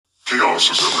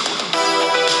Chaos is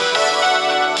everywhere.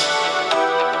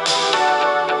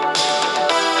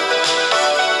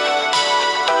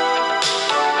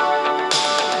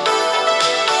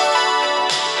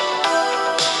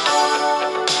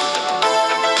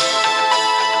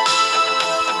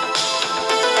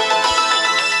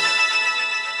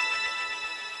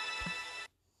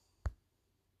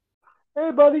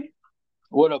 Hey, buddy.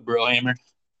 What up, bro, Hammer?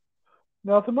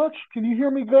 Nothing much. Can you hear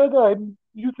me good? I'm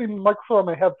using the microphone on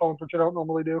my headphones, which I don't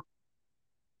normally do.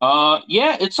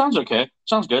 Yeah, it sounds okay.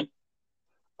 Sounds good.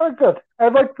 All right, good.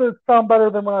 I'd like to sound better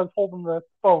than when I was holding the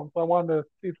phone, so I wanted to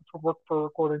see if this would work for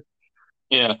recording.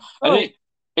 Yeah, I All right. think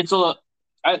it's a,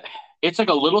 I, it's like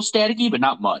a little staticky, but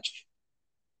not much.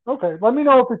 Okay. Let me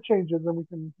know if it changes, and we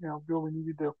can, do what we need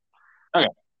to do. Okay.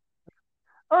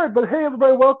 All right, but hey,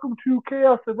 everybody, welcome to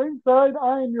Chaos at Ringside.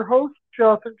 I am your host,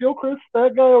 Jonathan Gilchrist.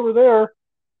 That guy over there,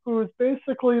 who is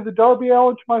basically the Darby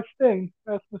Allin to my Sting,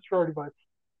 that's Mr. Artie Bites.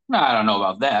 No, I don't know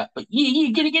about that, but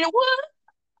you gonna get it what?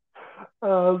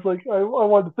 I was like, I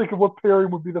wanted to think of what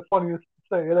pairing would be the funniest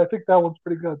to say, and I think that one's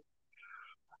pretty good.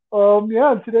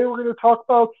 Yeah, and today we're going to talk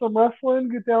about some wrestling,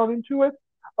 get down into it.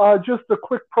 Just a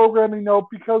quick programming note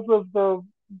because of the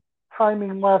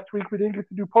timing last week, we didn't get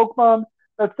to do Pokemon.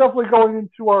 That's definitely going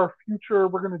into our future.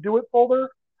 We're going to do it folder.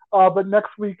 But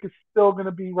next week is still going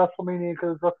to be WrestleMania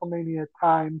because it's WrestleMania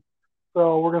time.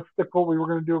 So we're going to stick what we were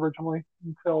going to do originally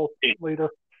until later.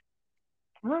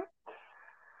 All right.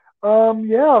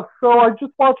 Yeah, so I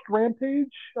just watched Rampage.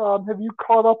 Have you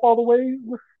caught up all the way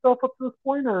with stuff up to this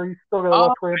point, or are you still going to Uh,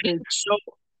 watch Rampage?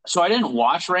 so I didn't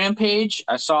watch Rampage.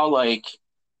 I saw like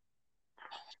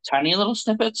tiny little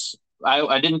snippets.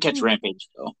 I didn't catch Hmm. Rampage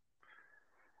though. If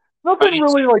I Nothing need to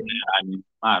really like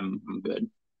I'm good.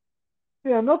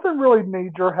 Yeah, nothing really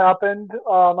major happened.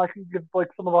 I can give like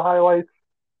some of the highlights.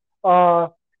 Uh,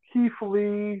 Keith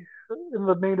Lee in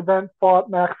the main event fought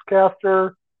Max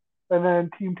Caster, and then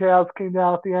Team Taz came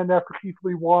down at the end after Keith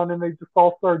Lee won, and they just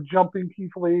all started jumping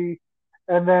Keith Lee.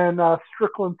 And then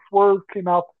Strickland Swerve came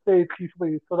out to save Keith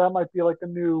Lee, so that might be like a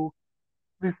new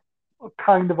this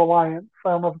kind of alliance.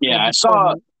 I don't know if it's Yeah, going to be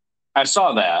permanent. I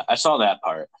saw that. I saw that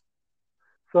part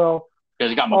So because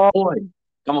I um,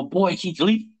 got my boy Keith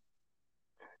Lee,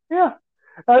 yeah,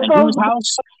 I and thought whose it was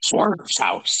house? Swerve's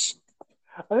house.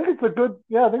 I think it's a good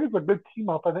yeah, I think it's a good team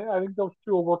up. I think those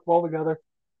two will work well together.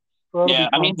 So that'll be Yeah,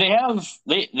 I mean fun.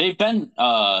 they've been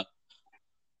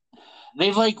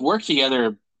they've like worked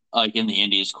together like in the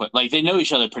indies quite like they know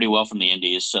each other pretty well from the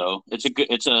indies, so it's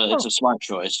Oh, a smart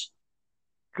choice.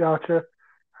 gotcha.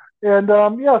 And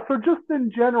yeah, so just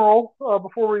in general,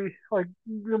 before we like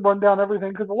run down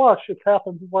everything, because a lot of shit's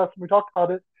happened since last time we talked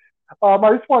about it. I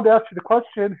just wanted to ask you the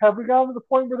question: have we gotten to the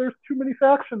point where there's too many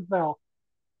factions now?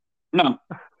 No.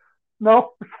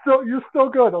 No, you're still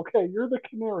good. Okay, you're the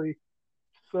canary.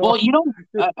 Well, So you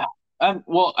don't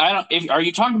well, I don't if are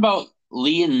you talking about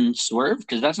Lee and Swerve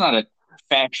because that's not a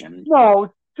faction.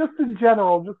 no, just in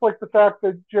general, just like the fact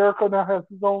that Jericho now has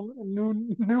his own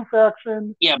new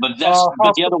faction. Yeah, but House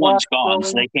the of other Black one's gone,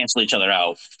 so growing. they cancel each other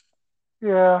out.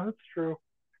 Yeah, that's true.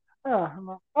 Yeah,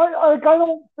 I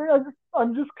don't think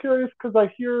I'm just curious because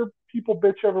I hear people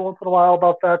bitch every once in a while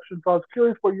about factions. So I was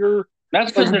curious what you're That's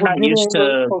like because if they're we're not getting used really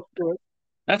to close to it.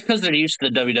 that's because they're used to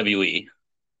the WWE.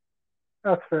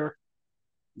 That's fair.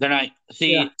 They're not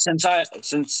Yeah. see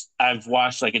since I've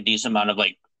watched like a decent amount of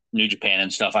like New Japan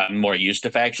and stuff. I'm more used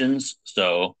to factions,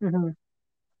 so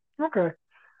Okay.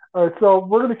 All right. So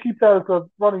we're gonna keep that as a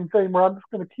running thing. Where I'm just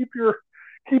gonna keep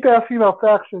asking about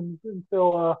factions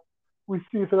until we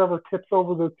see if it ever tips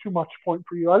over the too much point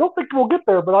for you. I don't think we'll get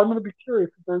there, but I'm gonna be curious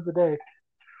if there's a day.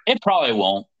 it probably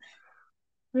won't.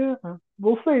 Yeah,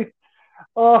 we'll see.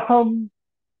 Um,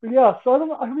 but yeah, so I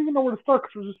don't even know where to start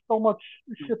because there's just so much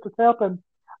shit that's happened.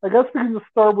 I guess we can just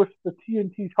start with the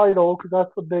TNT title because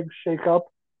that's a big shakeup.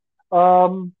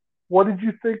 Um, what did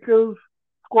you think of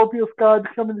Scorpio Sky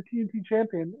becoming the TNT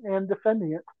champion and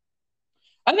defending it?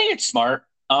 I think it's smart.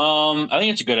 I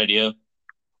think it's a good idea.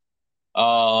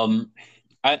 Um,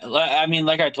 I mean,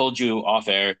 like I told you off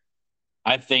air,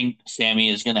 I think Sammy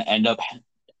is going to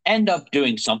end up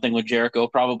doing something with Jericho.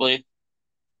 Probably.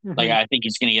 Like Mm-hmm. I think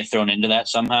he's going to get thrown into that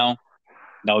somehow.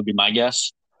 That would be my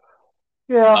guess.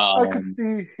 Yeah, I could Um,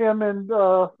 see him and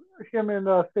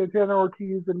Santana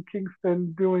Ortiz and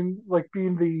Kingston doing like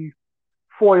being the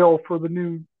foil for the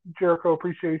new Jericho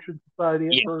Appreciation Society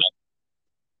at yeah, first.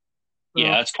 yeah,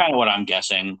 So that's kind of what I'm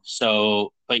guessing.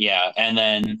 So, but yeah, and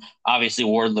then obviously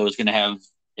Wardlow is going to have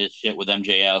his shit with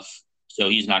MJF, so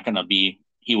he's not going to be.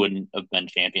 He wouldn't have been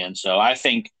champion. So I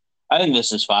think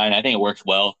this is fine. I think it works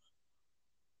well.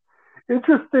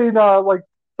 interesting, like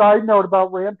side note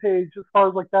about Rampage, as far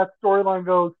as like that storyline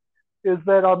goes, is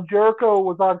that Jericho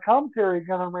was on commentary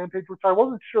again on Rampage, which I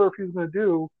wasn't sure if he was going to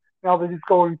do now that he's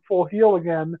going full heel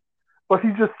again. But he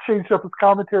just changed up his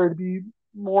commentary to be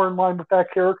more in line with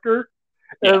that character.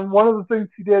 Yeah. And one of the things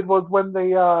he did was when they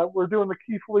were doing the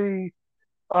Keith Lee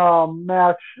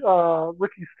match,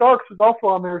 Ricky Starks was also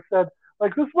on there, said,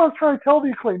 like, this is what I was trying to tell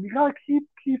the Acclaim. You got to keep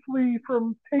Keith Lee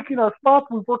from taking our spots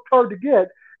we've worked hard to get.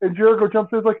 And Jericho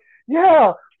jumps in, like,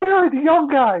 yeah, bury the young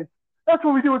guys. That's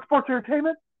what we do in sports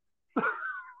entertainment.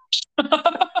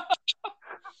 I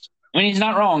mean, he's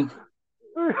not wrong.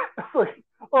 It's like,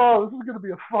 oh, this is going to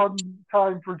be a fun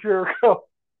time for Jericho.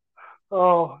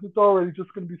 Oh, it's already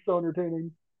just going to be so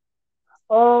entertaining.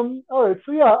 All right,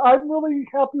 so yeah, I'm really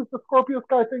happy with the Scorpio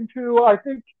Sky thing too. I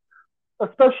think,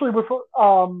 especially with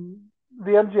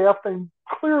the MJF thing,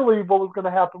 clearly what was going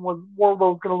to happen was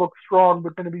Wardlow was going to look strong,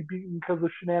 but going to be beaten because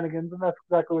of shenanigans, and that's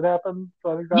exactly what happened.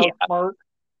 So I think that was smart.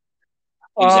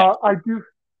 Exactly.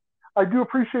 I do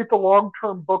appreciate the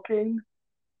long-term booking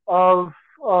of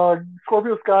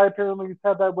Scorpio Sky. Apparently, he's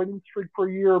had that winning streak for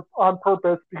a year on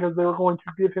purpose because they were going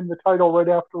to give him the title right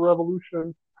after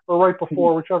Revolution or right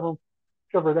before, whichever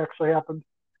it actually happened.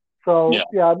 So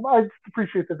yeah, I just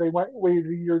appreciate that they waited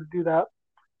a year to do that.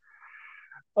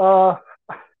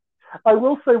 I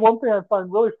will say one thing I find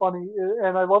really funny,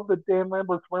 and I love that Dan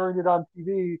Lambert's wearing it on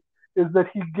TV, is that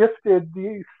he gifted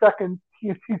the second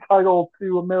TNT title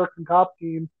to American Top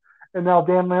Team, and now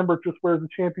Dan Lambert just wears the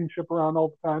championship around all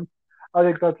the time. I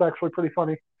think that's actually pretty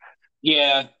funny.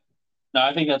 Yeah. No,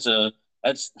 I think that's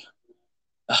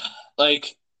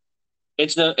like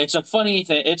it's a funny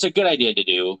thing. It's a good idea to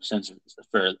do since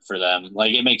for them.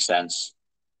 Like it makes sense.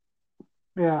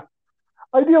 Yeah.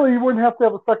 Ideally, you wouldn't have to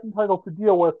have a second title to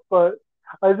deal with, but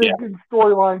I think in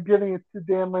storyline, giving it to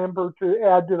Dan Lambert to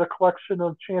add to the collection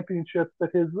of championships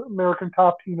that his American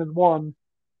Top Team has won,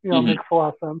 makes a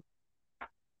lot of sense.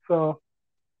 So,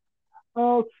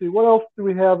 let's see, what else do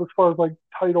we have as far as like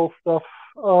title stuff?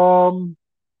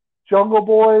 Jungle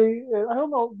Boy, I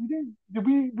don't know.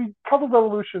 We covered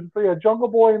Revolution, so yeah, Jungle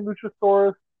Boy and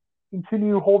Luchasaurus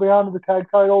continue holding on to the tag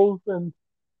titles and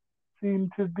seem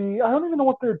to be. I don't even know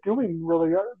what they're doing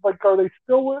really. Like, are they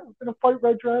still going to fight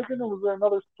Red Dragon, or was there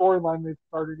another storyline they've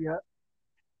started yet?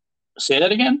 Say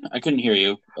that again. I couldn't hear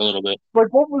you a little bit.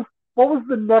 Like, what was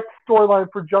the next storyline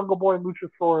for Jungle Boy and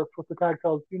Luchasaurus with the tag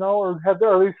titles? Or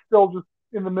are they still just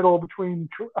in the middle between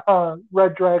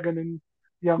Red Dragon and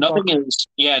Young Nothing Bucks? is.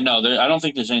 Yeah, no. I don't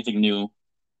think there's anything new.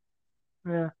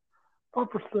 Yeah.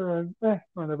 100%.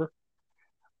 Whatever.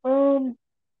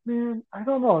 Man, I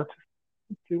don't know.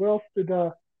 Let's see, what else did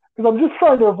because I'm just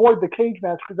trying to avoid the cage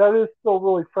match because that is still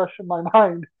really fresh in my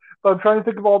mind. But I'm trying to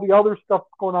think of all the other stuff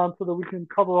going on so that we can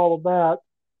cover all of that.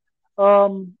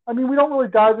 I mean, we don't really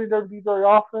dive into WWE very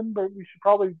often, but we should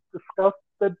probably discuss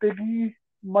that Big E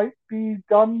might be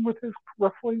done with his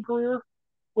wrestling career,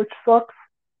 which sucks.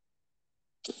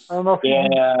 I don't know if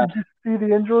did you see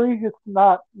the injury? It's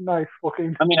not nice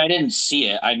looking. I mean, I didn't see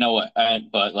it. I know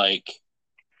it, but like,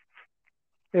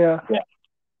 yeah,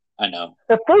 I know.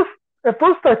 At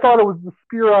first, I thought it was the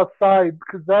spear outside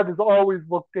because that has always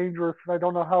looked dangerous, and I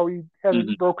don't know how he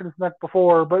hadn't broken his neck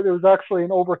before, but it was actually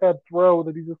an overhead throw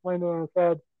that he just landed on his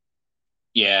head.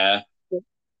 Yeah.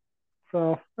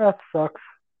 So that sucks.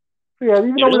 So yeah,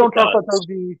 even though we don't talk about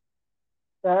WWE,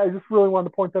 I just really wanted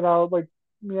to point that out. Like,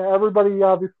 everybody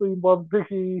obviously loves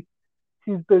Big E.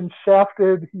 He's been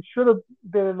shafted. He should have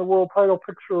been in the world title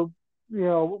picture,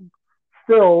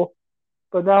 still,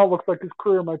 but now it looks like his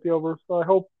career might be over. So I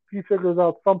hope he figures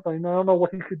out something. I don't know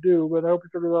what he could do, but I hope he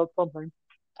figures out something.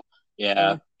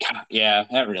 Yeah. Yeah,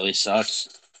 that really sucks.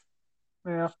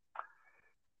 Yeah.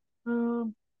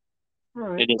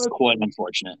 Right. It is quite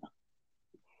unfortunate.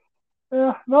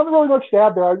 Yeah, not really much to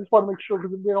add there. I just want to make sure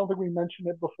because I don't think we mentioned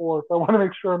it before. So I want to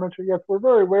make sure I mention it. Yes, we're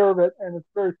very aware of it, and it's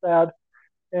very sad.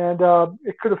 And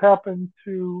it could have happened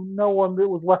to no one that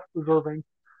was less deserving.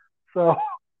 So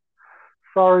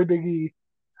sorry, Big E.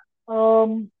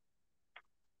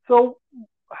 So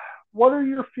what are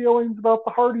your feelings about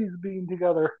the Hardys being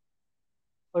together?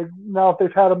 Like now, if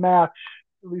they've had a match,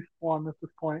 at least one at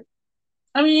this point.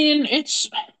 I mean, it's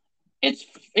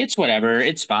whatever.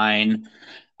 It's fine.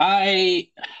 I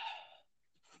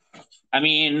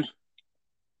mean,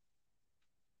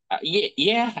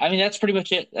 yeah. I mean, that's pretty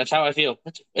much it. That's how I feel.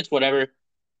 It's whatever.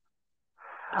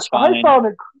 It's fine.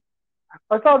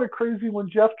 I found it crazy when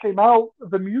Jeff came out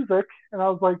the music, and I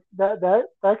was like, that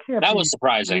can't. That be was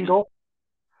surprising. legal.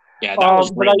 Yeah, that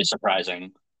was really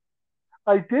surprising.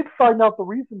 I did find out the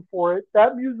reason for it.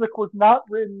 That music was not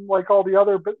written like all the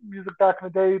other music back in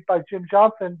the day by Jim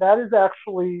Johnson. That is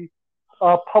actually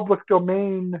public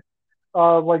domain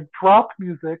like drop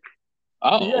music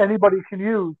Oh. anybody can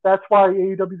use. That's why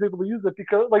AEW is able to use it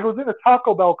because like it was in a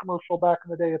Taco Bell commercial back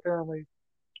in the day apparently.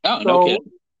 Oh, no So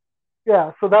kidding.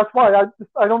 yeah, so that's why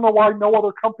I don't know why no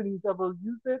other companies ever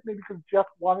used it. Maybe because Jeff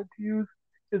wanted to use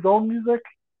his own music,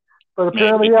 but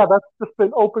apparently Maybe. yeah, that's just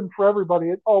been open for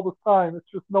everybody all this time.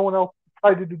 It's just no one else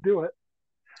decided to do it.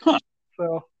 Huh.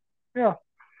 So yeah,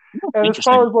 Oh, and as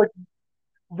far interesting. as like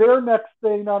their next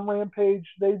thing on Rampage,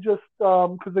 they just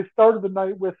because they started the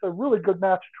night with a really good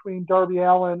match between Darby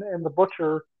Allin and the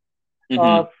Butcher.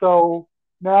 Mm-hmm. So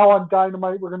now on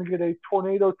Dynamite, we're going to get a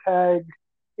tornado tag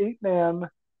 8-man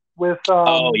with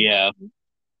Oh, yeah.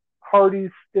 Hardy,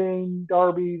 Sting,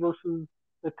 Darby versus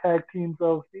the tag teams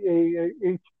of the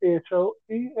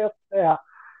yeah,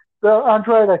 the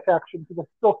Andrade faction, because I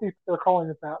still think they're calling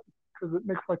it that because it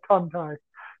makes my tongue tie.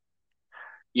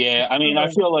 Yeah, I mean, I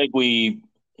feel like we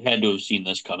had to have seen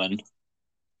this coming.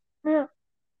 Yeah,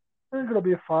 it's gonna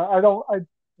be a fun.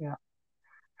 Yeah,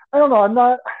 I don't know. I'm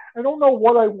not. I don't know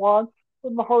what I want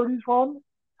from the Hardys run.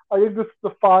 I think this is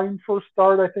the fine first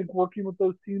start. I think working with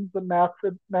those teams that Matt's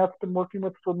been working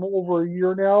with for over a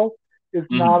year now is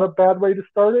not Mm. a bad way to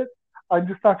start it. I'm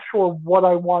just not sure what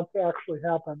I want to actually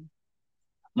happen.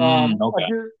 Okay.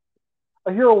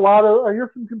 I hear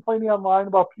some complaining online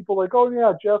about people like, oh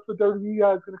yeah, Jeff the WWE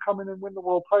guy is going to come in and win the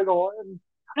world title, and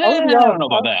I'm gonna be I don't honest, know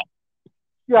about that.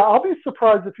 yeah, I'll be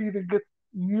surprised if he even gets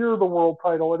near the world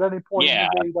title at any point in Yeah,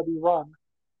 his AEW run.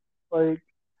 Like,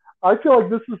 I feel like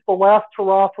this is the last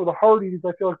hurrah for the Hardys.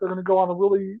 I feel like they're going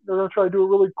to try to do a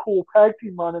really cool tag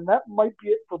team run, and that might be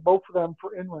it for both of them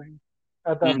for in ring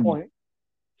at that mm. point.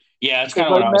 Yeah, it's kind Because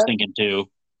of what like I was thinking too.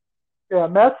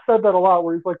 Matt said that a lot,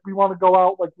 where he's like, we want to go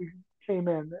out like we came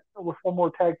in with one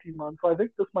more tag team run. So I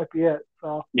think this might be it.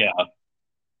 Yeah.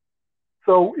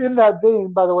 So in that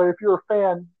vein, by the way, if you're a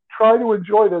fan, try to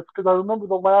enjoy this because I remember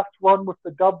the last run with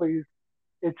the Dudleys,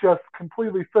 it just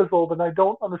completely fizzled, and I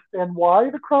don't understand why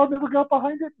the crowd never got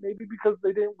behind it. Maybe because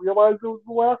they didn't realize it was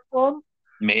the last run,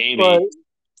 but Maybe.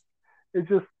 it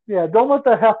just don't let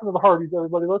that happen to the Hardys,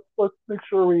 everybody. Let's make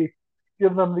sure we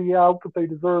give them the out that they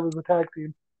deserve as a tag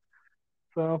team.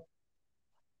 So,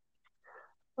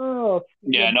 let's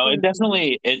see. Yeah, I'm no, trying to think.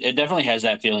 it definitely has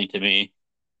that feeling to me.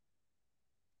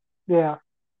 Yeah,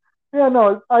 yeah,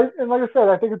 no, and like I said,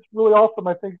 I think it's really awesome.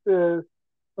 I think the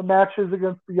matches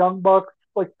against the Young Bucks,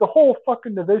 like the whole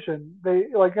fucking division, they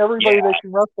like Yeah. everybody they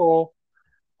can wrestle.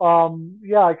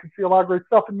 Yeah, I could see a lot of great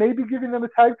stuff, and maybe giving them a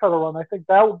tag title run. I think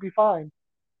that would be fine.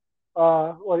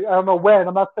 Like I don't know when.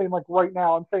 I'm not saying like right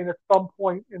now. I'm saying at some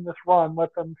point in this run,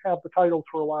 let them have the titles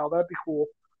for a while. That'd be cool.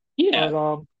 Yeah.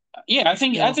 But Yeah,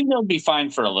 you I know, think that would be fine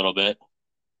for a little bit.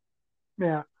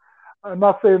 yeah. I'm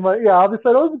not saying like obviously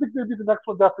I don't even think maybe the next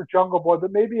one's after Jungle Boy,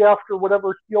 but maybe after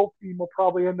whatever heel team will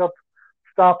probably end up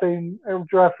stopping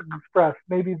Jurassic Express.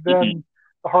 Maybe Hmm. then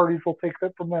the Hardys will take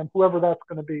that from them, whoever that's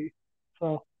going to be.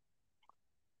 So,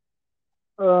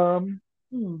 um,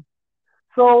 hmm.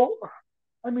 So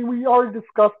I mean, we already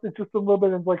discussed it just a little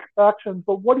bit in like factions,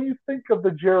 but what do you think of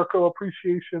the Jericho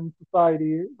Appreciation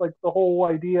Society? Like the whole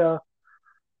idea,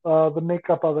 the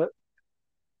makeup of it.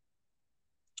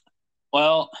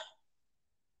 Well,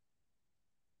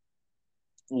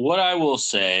 what I will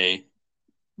say,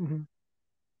 Mm-hmm.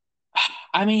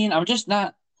 I mean, I'm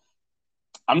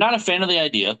not a fan of the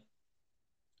idea,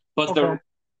 but Okay.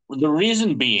 the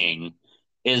reason being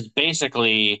is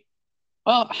basically,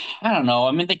 well, I don't know.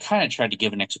 I mean, they kind of tried to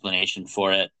give an explanation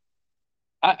for it.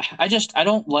 I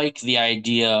don't like the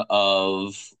idea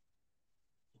of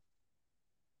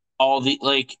all the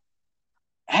like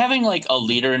having like a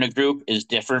leader in a group is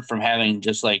different from having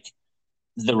just like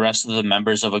the rest of the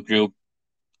members of a group.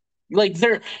 Like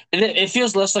it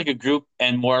feels less like a group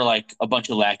and more like a bunch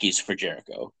of lackeys for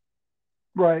Jericho.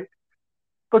 Right.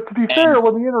 But to be And fair,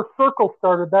 when the inner circle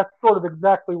started, that's sort of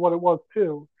exactly what it was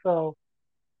too. So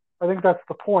I think that's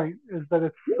the point, is that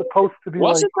it's supposed to be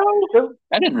was like it though? it.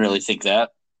 I didn't really think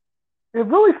that. It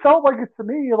really felt like it to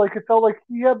me. Like it felt like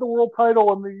he had the world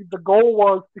title, and the goal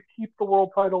was to keep the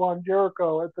world title on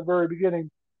Jericho at the very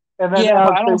beginning, and then Yeah,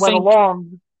 but as I they don't went think.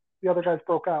 along, the other guys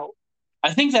broke out.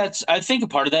 I think a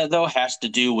part of that though has to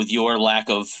do with your lack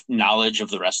of knowledge of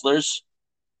the wrestlers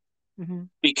Mm-hmm.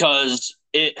 because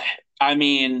it. I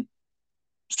mean,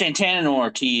 Santana and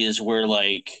Ortiz were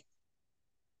like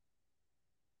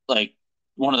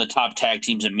one of the top tag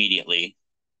teams immediately.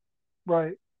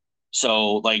 Right.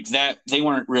 So like that they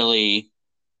weren't really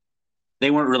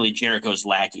Jericho's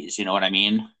lackeys, you know what I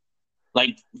mean?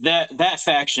 Like that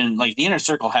faction, like the inner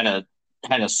circle had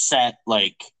a set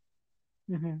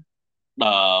Mm-hmm.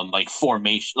 like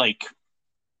formation,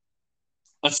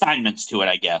 assignments to it,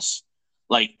 I guess.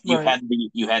 Like Right.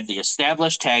 you had the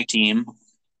established tag team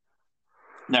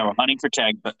that were hunting for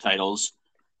tag titles.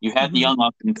 You had the Hmm. young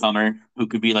up and comer who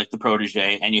could be like the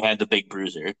protege, and you had the big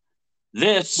bruiser.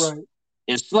 This Right.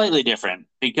 is slightly different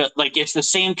because like it's the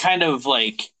same kind of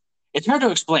like it's hard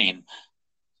to explain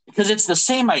because it's the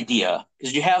same idea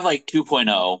because you have like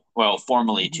 2.0, well,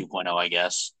 formerly Hmm. 2.0, I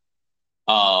guess.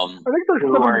 I think they're still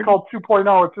Who going to be are called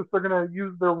 2.0. It's just they're going to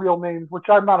use their real names, which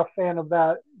I'm not a fan of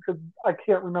that because I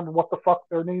can't remember what the fuck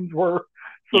their names were.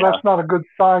 So yeah. that's not a good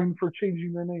sign for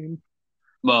changing their names.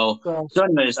 Well, So, so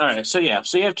anyways, all right. So yeah,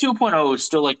 so you have 2.0 is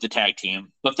still like the tag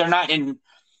team, but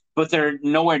they're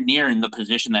nowhere near in the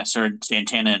position that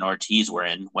Santana and Ortiz were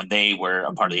in when they were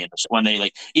a part of mhm. the when they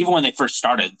like even when they first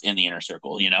started in the inner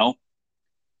circle, you know.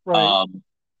 Right. Um,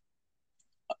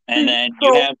 and See, then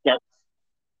you so have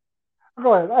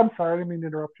go ahead. I'm sorry. I didn't mean to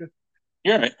interrupt you.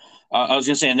 you're right. I was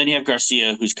gonna say, and then you have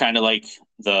Garcia, who's kind of like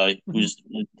the Mhm. who's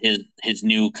his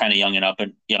new kind of young up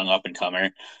and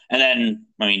comer, and then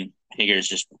I mean Hager is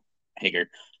just Hager.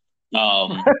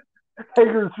 Um,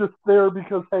 Hager's just there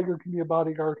because Hager can be a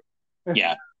bodyguard.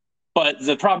 yeah, but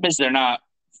the problem is they're not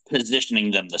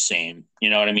positioning them the same. You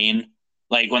know what I mean?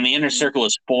 Like when the inner circle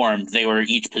is formed, they were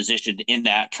each positioned in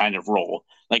that kind of role.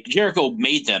 Like Jericho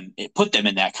made them, it put them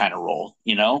in that kind of role.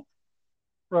 You know.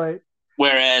 Right.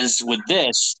 Whereas with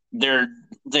this, they're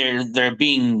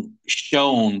being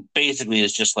shown basically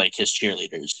as just like his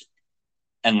cheerleaders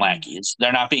and lackeys.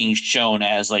 They're not being shown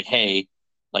as like, hey,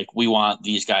 like we want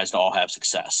these guys to all have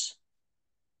success.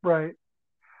 Right.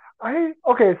 I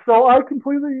okay, so I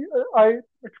completely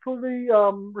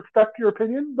respect your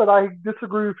opinion, but I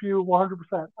disagree with you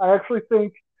 100%. I actually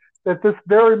think that this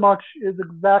very much is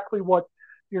exactly what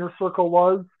Inner Circle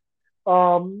was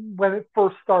when it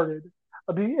first started.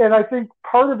 And I think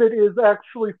part of it is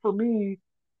actually for me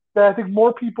that I think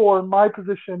more people are in my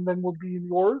position than will be in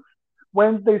yours.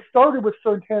 When they started with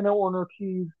Santana or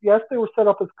Ortiz, yes, they were set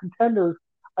up as contenders.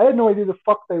 I had no idea the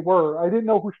fuck they were. I didn't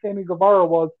know who Sammy Guevara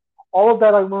was. All of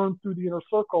that I learned through the inner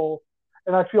circle.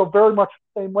 And I feel very much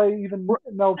the same way, even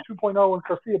though 2.0 and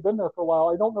Garcia have been there for a while.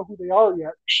 I don't know who they are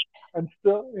yet. I'm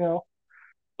still,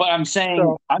 But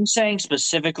so. I'm saying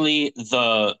specifically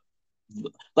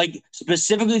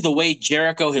specifically the way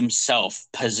Jericho himself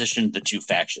positioned the two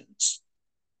factions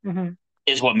Mm-hmm.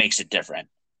 is what makes it different.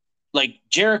 Like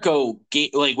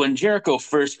like when Jericho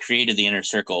first created the inner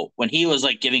circle, when he was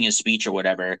like giving his speech or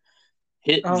whatever,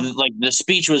 Uh, like the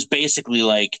speech was basically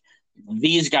like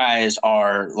these guys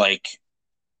are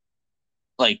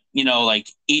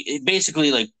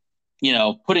basically like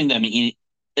putting them in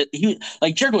he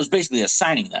like Jericho was basically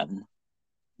assigning them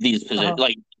these positions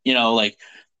uh-huh.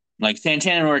 like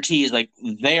Santana and Ortiz, like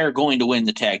they are going to win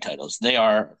the tag titles. They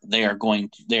are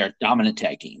dominant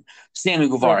tag team. Sammy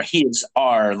Guevara, Right.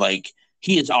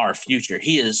 he is our future.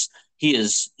 He is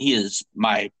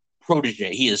my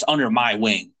protege. He is under my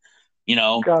wing. You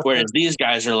know, Gotcha. whereas these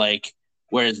guys are like,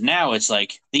 whereas now it's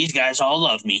like these guys all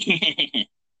love me,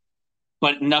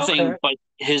 but Okay. nothing. But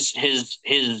his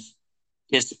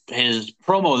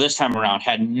promo this time around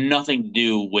had nothing to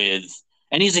do with,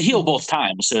 and he's a heel Mm-hmm. both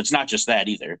times, so it's not just that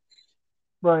either.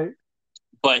 Right.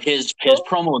 But his So,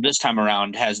 promo this time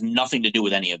around has nothing to do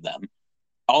with any of them.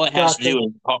 All it has to gotcha. do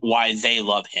is why they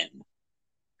love him.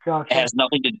 Gotcha. It has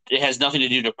nothing to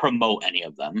do to promote any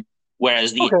of them. Okay.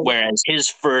 Whereas his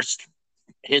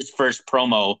first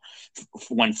promo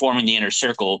when forming the inner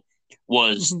circle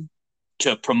was Mm-hmm.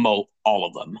 to promote all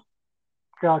of them.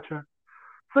 Gotcha.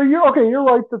 So you're okay. You're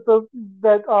right that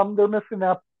they're missing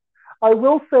that. I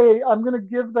will say I'm going to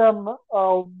give them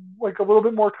like a little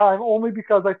bit more time, only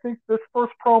because I think this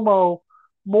first promo,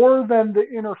 more than the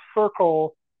inner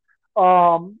circle,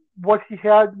 what he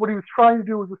was trying to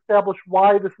do was establish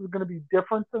why this is going to be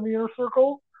different than the inner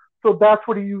circle. So that's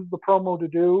what he used the promo to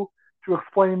do, to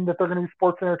explain that they're going to be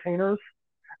sports entertainers.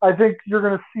 I think you're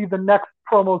going to see the next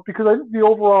promos, because I think the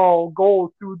overall goal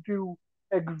is to do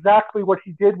exactly what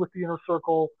he did with the inner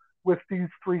circle with these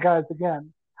three guys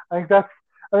again. I think that's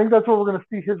I think that's what we're going to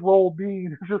see his role be.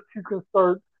 Just he's going to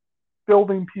start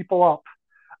building people up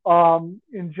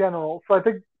in general. So I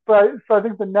think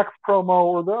the next promo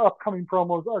or the upcoming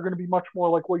promos are going to be much more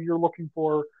like what you're looking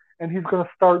for, and he's going to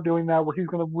start doing that where he's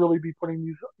going to really be putting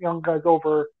these young guys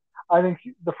over. I think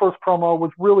the first promo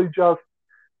was really just,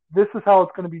 this is how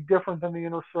it's going to be different than the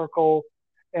inner circle,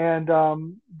 and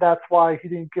that's why he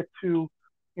didn't get to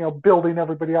building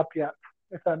everybody up yet,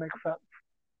 if that makes sense,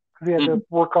 because he had to Mhm.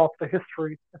 work off the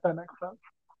history, if that makes sense.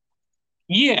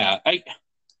 Yeah,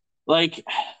 like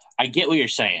I get what you're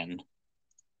saying,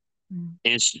 Mm,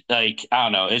 is like I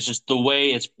don't know. It's just the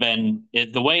way it's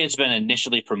been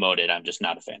initially promoted. I'm just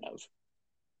not a fan of.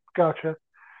 gotcha.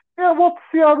 Yeah, we'll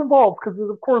see how it evolves because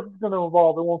of course it's going to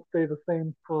evolve. It won't stay the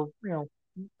same for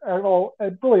at all,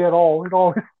 really at all. It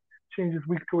always changes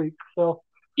week to week. So,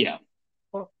 Yeah,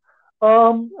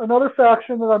 another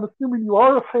faction that I'm assuming you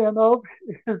are a fan of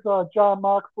is John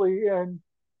Moxley and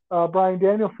Brian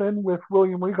Danielson with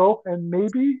William Regal and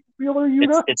maybe Wheeler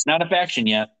Yuta. it's not a faction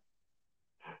yet.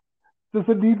 Does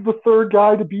it need the third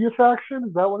guy to be a faction?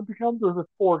 Is that what it becomes, or is it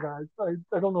four guys?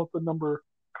 I don't know what the number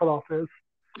cutoff is.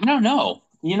 No, no.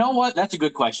 You know what? That's a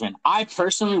good question. I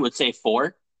personally would say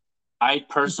four. I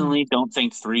Mhm. personally don't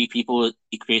think three people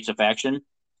it creates a faction.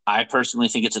 I personally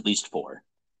think it's at least four.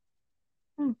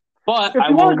 But If I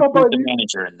you will want to go include by the the,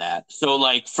 manager in that. So,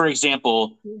 like for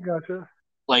example, gotcha.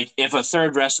 like if a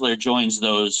third wrestler joins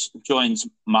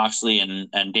Moxley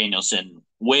and Danielson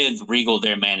with Regal,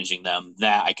 they're managing them.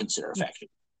 That I consider a faction.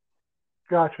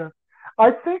 Gotcha.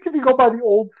 I think if you go by the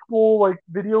old school like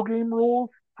video game rules,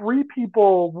 three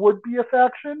people would be a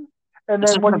faction, and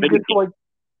It's then not when a you video get to game. like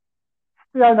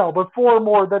yeah, I know, but four or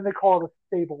more, then they call it a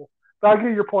stable. But I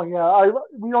get your point. Yeah, I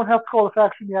we don't have to call it a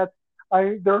faction yet.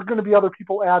 There's going to be other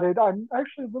people added. I'm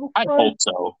actually a little I surprised. hope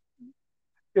so.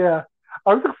 Yeah,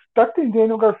 I was expecting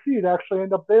Daniel Garcia to actually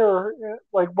end up there.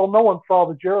 Like, well, no one saw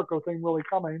the Jericho thing really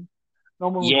coming. No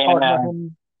one was talking Yeah, about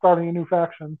him starting a new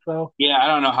faction. So yeah. I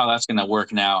don't know how that's gonna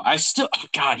work now. I still, oh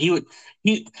God, he would.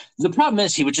 He. The problem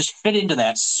is he would just fit into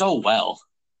that so well.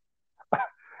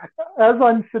 as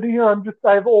I'm sitting here,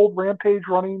 I have old Rampage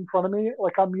running in front of me,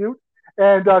 like on mute,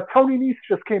 and Tony Nese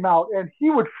just came out, and he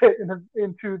would fit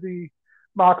into the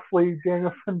Moxley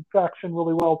Danielson faction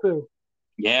really well too.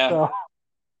 Yeah, So,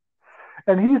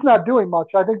 and he's not doing much.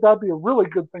 I think that'd be a really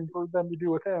good thing for them to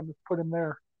do with him is put him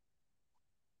there.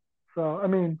 So, I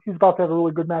mean, he's about to have a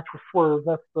really good match with Swerve.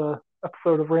 That's the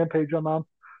episode of Rampage I'm on.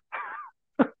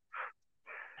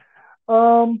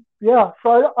 Yeah.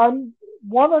 So I'm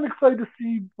excited to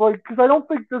see like because I don't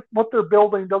think this what they're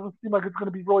building doesn't seem like it's going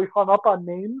to be really hung up on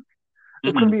names.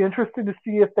 It's going hmm to be interesting to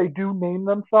see if they do name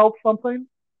themselves something.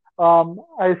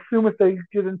 I assume if they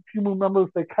get in few more members,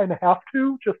 they kind of have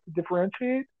to just to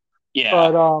differentiate. yeah,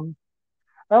 But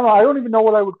I don't know. I don't even know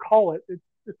what I would call it.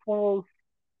 It's one of those.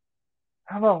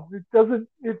 I don't know. It doesn't.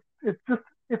 It just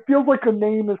it feels like a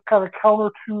name is kind of counter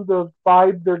to the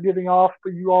vibe they're giving off,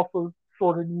 but you also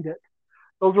sort of need it.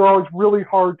 Those are always really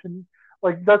hard to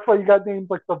like. That's why you got names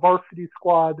like the Varsity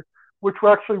Squad, which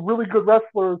were actually really good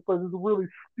wrestlers, but it's a really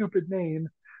stupid name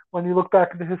when you look back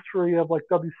at the history of like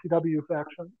WCW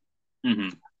factions.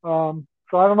 hmm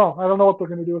So I don't know. I don't know what they're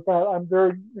going to do with that. I'm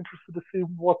very interested to see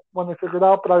what when they figure it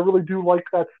out. But I really do like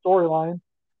that storyline,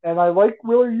 and I like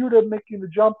Wheeler Yuta making the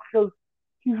jump because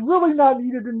he's really not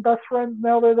needed in Best Friends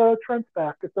now that Trent's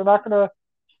back. If they're not going to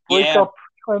break yeah, up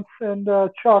Trent and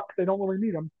Chuck, they don't really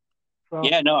need him.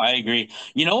 So. yeah. No, I agree.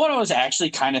 You know what I was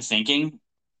actually kind of thinking.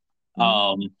 Mm-hmm.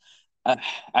 Um, uh,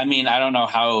 I mean, I don't know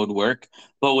how it would work,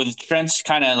 but with Trent's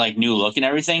kind of like new look and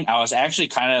everything, I was actually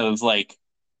kind of like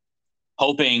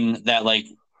hoping that like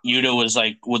Yuta was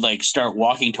like would like start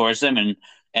walking towards them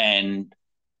and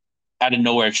out of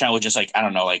nowhere Trent would just like I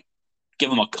don't know like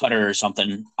give him a cutter or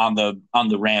something on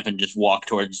the ramp and just walk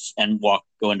towards and walk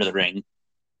go into the ring.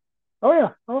 Oh yeah.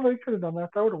 Oh, they could have done that.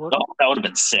 That would have worked. Oh, that would have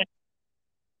been sick.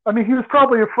 I mean, he was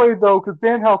probably afraid though, because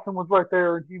Danhausen was right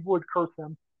there and he would curse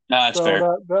him. No, that's So fair.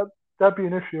 that'd be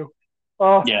an issue.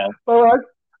 Uh, Yeah, but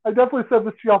I definitely said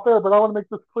this to you out there, but I want to make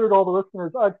this clear to all the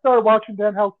listeners. I've started watching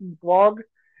Danhausen's blog,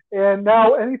 and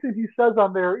now anything he says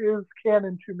on there is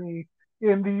canon to me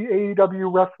in the AEW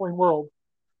wrestling world.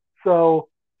 So,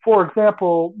 for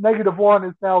example, -1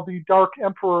 is now the Dark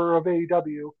Emperor of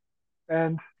AEW,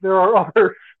 and there are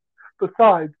others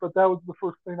besides, but that was the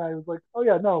first thing I was like, oh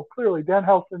yeah, no, clearly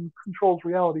Danhausen controls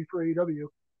reality for AEW.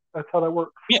 That's how that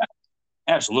works. yeah,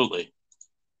 absolutely.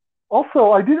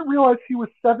 Also, I didn't realize he was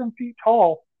 7 feet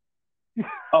tall.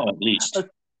 Oh, at I, least.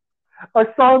 I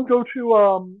saw him go to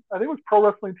I think it was Pro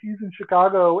Wrestling Tees in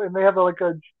Chicago, and they have like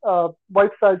a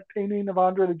life size painting of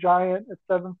Andre the Giant at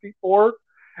 7'4".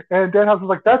 And Danhausen's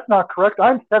like, that's not correct.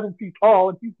 I'm 7 feet tall,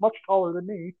 and he's much taller than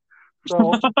me.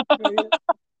 So,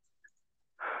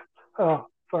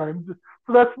 sorry.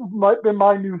 So that's been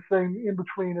my new thing in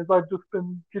between, is I've just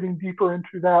been getting deeper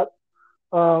into that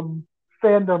um,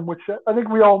 fandom, which I think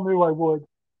we all knew I would,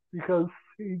 because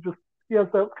he has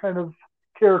that kind of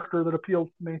character that appeals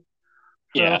to me.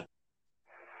 Yeah,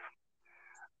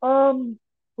 So,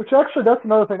 which actually that's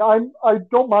another thing. I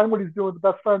don't mind what he's doing with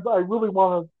the best friends. I really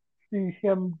want to see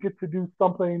him get to do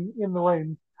something in the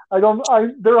ring.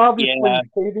 They're yeah. obviously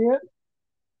saving it,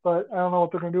 but I don't know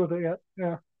what they're gonna do with it yet.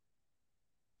 Yeah.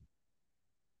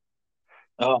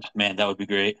 Oh man, that would be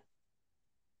great.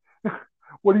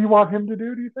 What do you want him to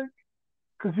do? Do you think?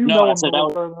 Because you No, know I him a said that little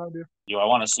would better than I do. you. I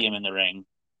want to see him in the ring.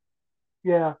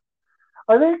 Yeah,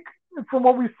 I think from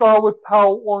what we saw with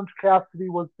how Orange Cassidy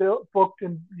was booked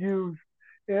and used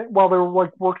while they were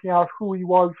like working out who he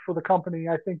was for the company,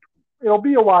 I think it'll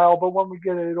be a while, but when we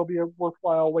get it, it'll be a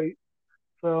worthwhile wait.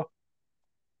 So,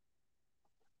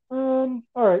 all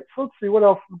right. So let's see what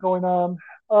else is going on.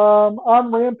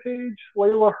 On Rampage,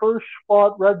 Layla Hirsch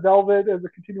fought Red Velvet as a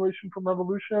continuation from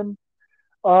Revolution.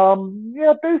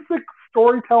 Yeah, basic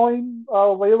storytelling.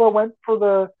 Layla went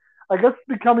for I guess,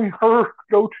 becoming her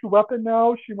go-to weapon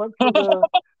now. She went for the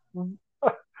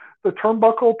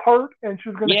turnbuckle part, and she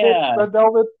was going to hit Yeah. Red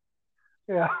Velvet.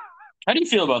 Yeah, How do you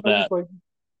feel about I was just that? like,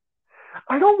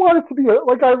 I don't want it to be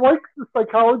like I like the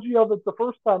psychology of it the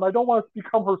first time. I don't want it to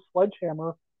become her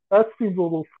sledgehammer. That seems a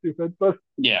little stupid,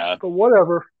 Yeah. but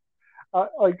whatever.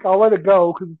 Like I'll let it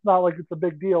go because it's not like it's a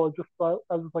big deal. It just I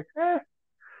was like, eh.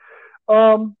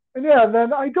 And yeah, and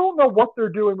then I don't know what they're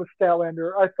doing with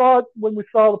Statlander. I thought when we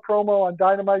saw the promo on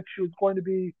Dynamite, she was going to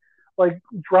be like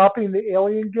dropping the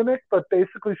alien gimmick, but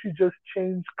basically she just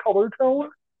changed color tone.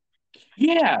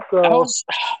 Yeah. I So was.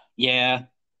 Yeah.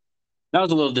 That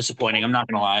was a little disappointing. I'm not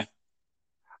gonna lie.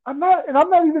 I'm not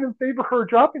even in favor of her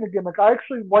dropping the gimmick. I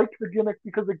actually like the gimmick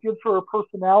because it gives her a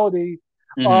personality,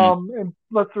 Hmm. and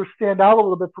lets her stand out a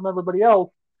little bit from everybody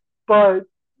else. But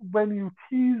when you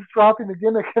tease dropping the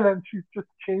gimmick and then she's just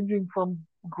changing from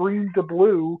green to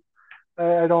blue,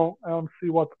 I don't see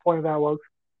what the point of that was.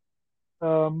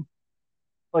 Um,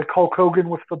 like Hulk Hogan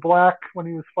with the black when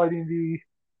he was fighting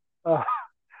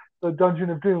the Dungeon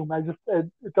of Doom.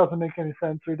 It doesn't make any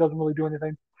sense, or he doesn't really do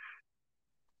anything.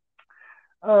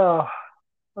 Uh,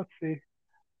 let's see.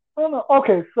 I don't know.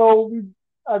 Okay, so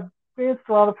I've danced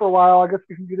around it for a while. I guess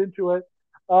we can get into it.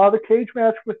 The cage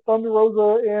match with Thunder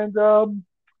Rosa and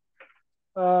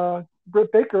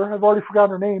Britt Baker. I've already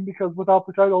forgotten her name because without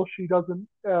the title, she doesn't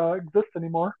exist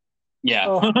anymore. Yeah.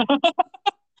 Uh,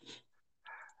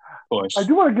 Of I course.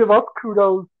 do want to give up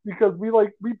kudos because we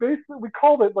basically we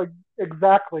called it like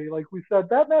exactly like we said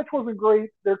that match wasn't great.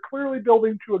 They're clearly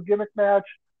building to a gimmick match,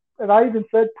 and I even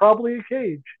said probably a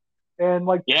cage. And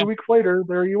like Yeah. 2 weeks later,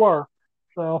 there you are.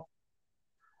 So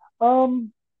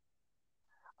um,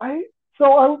 I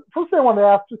first thing I wanted to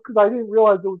ask just because I didn't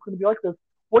realize it was going to be like this.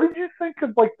 What did you think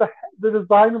of like the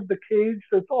design of the cage?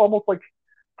 That's almost like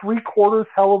 3/4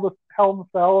 hell in the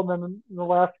cell, and then in the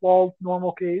last wall's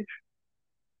normal cage.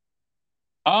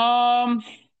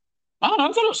 I don't know.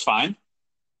 I thought it was fine.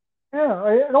 Yeah,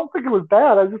 I don't think it was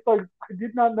bad. I just like I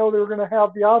did not know they were going to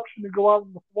have the option to go out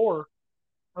on the floor.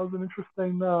 That was an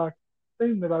interesting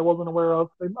thing that I wasn't aware of.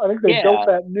 I think they built Yeah.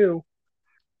 that new.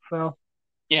 So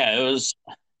Yeah. It was.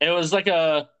 It was like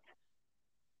a.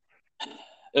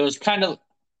 It was kind of.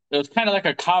 It was kind of like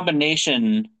a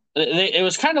combination. It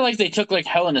was kind of like they took like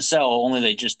Hell in a Cell, only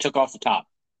they just took off the top.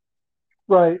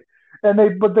 right, and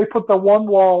they put the one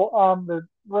wall on the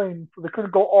ring, so they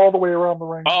couldn't go all the way around the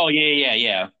ring. Oh yeah, yeah,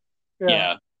 yeah, Yeah,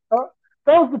 yeah,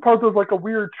 that was the part that was like a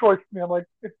weird choice to me. I'm like,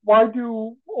 why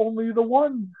do only the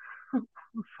one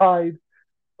side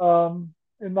and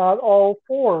not all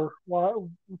four? Why,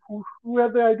 who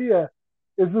had the idea?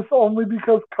 Is this only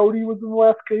because Cody was in the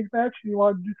last cage match and you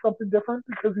want to do something different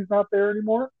because he's not there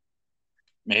anymore?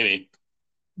 maybe.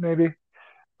 Maybe.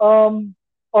 Um,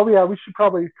 oh yeah, we should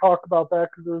probably talk about that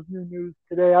because there's new news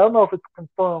today. I don't know if it's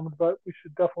confirmed, but we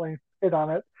should definitely hit on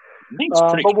it. I think it's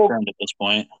pretty But we'll, confirmed at this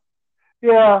point.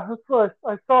 yeah, that's what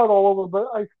I saw it all over, but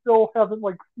I still haven't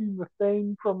like seen the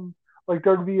thing from like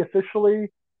WWE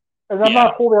officially. And I'm Yeah,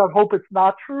 not holding out hope it's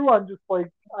not true. I'm just like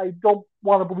I don't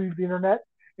want to believe the internet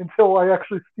until I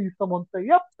actually see someone say,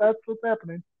 "Yep, that's what's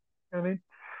happening." You know what I mean?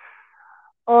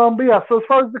 But yeah, so as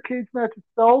far as the cage match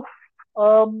itself,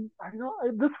 I know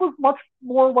this was much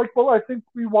more like what I think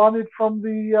we wanted from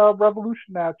the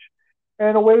Revolution match,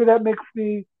 in a way that makes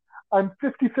me I'm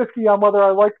 50-50 on whether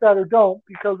I like that or don't.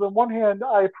 Because on one hand,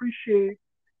 I appreciate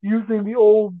using the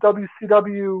old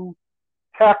WCW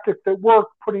tactic that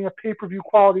worked, putting a pay-per-view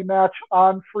quality match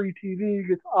on free TV,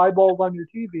 gets eyeballs on your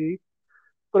TV.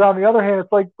 But on the other hand,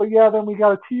 it's like, but yeah, then we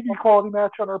got a TV quality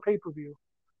match on our pay-per-view.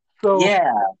 So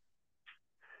yeah.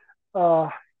 I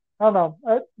don't know.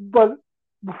 But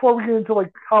before we get into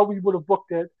like how we would have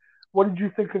booked it, what did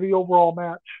you think of the overall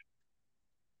match?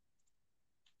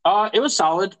 It was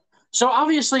solid. So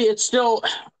obviously, it's still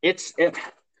it's it.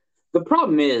 The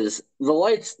problem is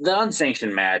the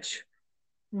unsanctioned match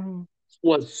Mm-hmm.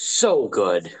 was so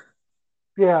good.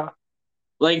 Yeah,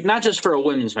 Like not just for a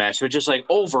women's match, but just like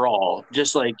overall,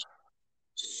 just like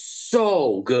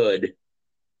so good.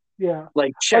 Yeah,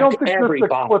 Like I check don't think this every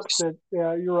eclipsed box. it.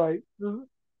 Yeah, you're right.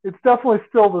 It's definitely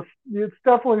still the. It's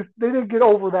definitely they didn't get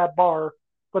over that bar,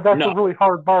 but that's a No. really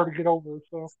hard bar to get over.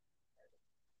 So.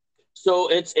 So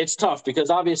it's tough because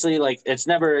obviously like it's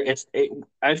never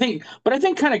I think but I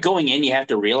think kind of going in you have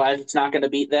to realize it's not going to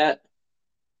beat that.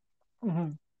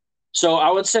 Hmm. So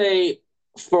I would say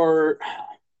for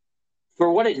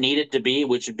for what it needed to be,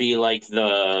 which would be like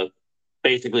the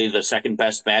basically the second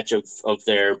best match of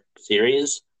their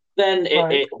series, then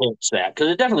Right. it hits that because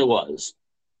it definitely was.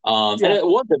 And Yeah. it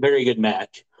was a very good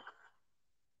match.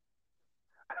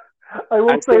 I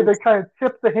I will say still, they kind of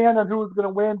tipped the hand on who was going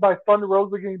to win by Thunder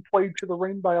Rosa getting played to the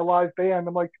ring by a live band.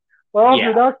 I'm like, well, if yeah,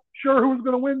 you're not sure who's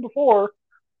going to win before,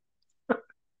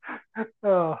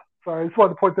 sorry, I just wanted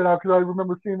to point that out because I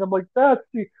remember seeing them like that's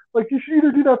the like you should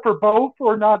either do that for both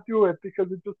or not do it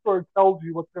because it just sort of tells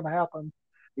you what's going to happen.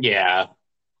 yeah,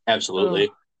 Uh,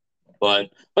 absolutely.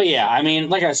 But yeah, I mean,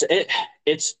 like I said,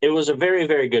 it was a very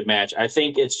very good match. I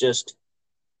think it's just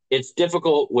it's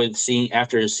difficult with seeing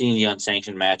after seeing the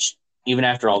unsanctioned match, even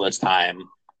after all this time.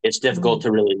 It's difficult mm,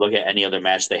 to really look at any other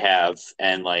match they have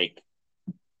and like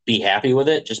be happy with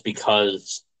it, just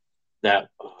because that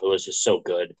it was just so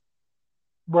good.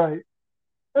 right,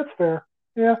 that's fair.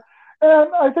 Yeah,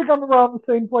 and I think I'm around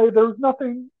the same play. There's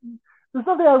nothing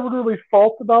I would really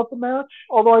fault about the match.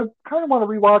 Although I kind of want to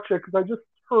rewatch it because I just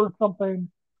heard something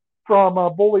from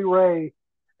Bully Ray,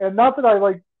 and not that I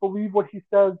like believe what he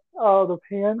says out of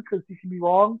hand because he can be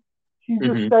wrong. He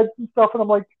just Hmm. said some stuff, and I'm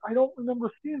like, I don't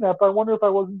remember seeing that, but I wonder if I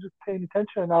wasn't just paying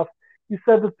attention enough. He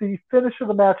said that the finish of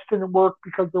the match didn't work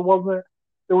because there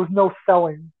was no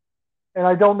selling, and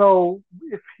I don't know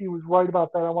if he was right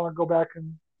about that. I want to go back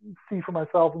and see for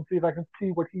myself and see if I can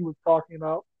see what he was talking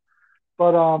about.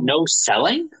 But No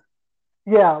selling?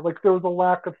 yeah, like there was a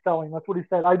lack of selling. That's what he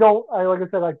said. I don't. I like I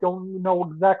said, I don't know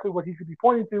exactly what he could be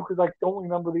pointing to because I don't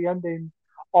remember the ending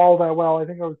all that well. I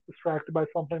think I was distracted by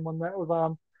something when that was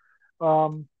on.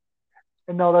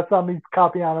 And no, that's not me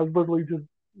copying on. I was literally just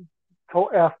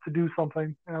asked to do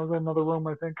something, and I was in another room,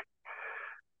 I think.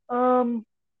 Um,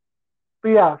 but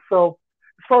yeah, so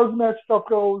as far as the match stuff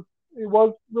goes, it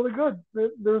was really good.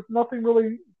 There's nothing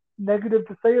really negative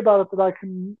to say about it that I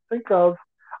can think of.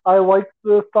 I like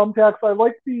the thumbtacks. I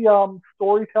like the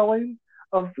storytelling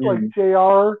of like Mm.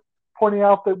 Jr. pointing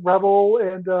out that Rebel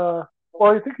and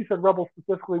well, I think he said Rebel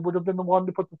specifically would have been the one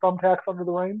to put the thumbtacks under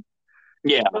the ring.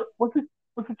 Yeah. Or was it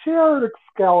Jr. or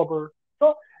Excalibur?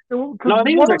 So because No, I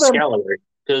think it was one of them, Excalibur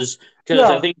because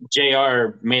I yeah, think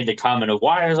JR made the comment of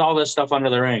why is all this stuff under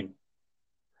the ring?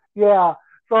 yeah.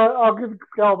 So I'll give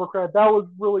Excalibur credit. That was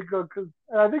really good because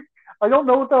I think I don't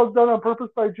know if that was done on purpose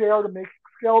by Jr. to make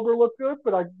Excalibur look good,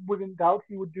 but I wouldn't doubt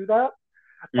he would do that.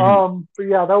 Hmm. But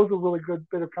yeah, that was a really good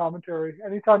bit of commentary.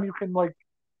 Anytime you can like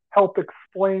help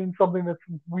explain something that's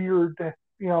weird to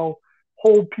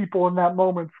hold people in that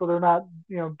moment so they're not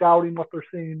doubting what they're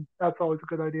seeing. That's always a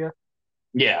good idea.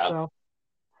 Yeah. So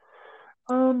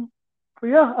um, but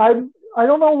yeah, I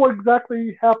don't know what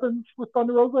exactly happens with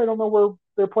Thunder Rosa. I don't know where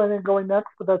they're planning on going next,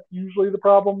 but that's usually the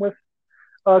problem with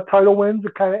title wins.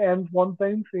 It kind of ends one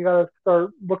thing, so you got to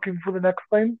start looking for the next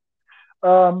thing.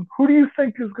 Who do you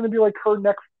think is going to be like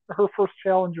her first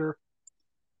challenger?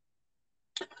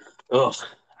 Ugh.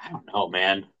 I don't know,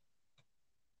 man.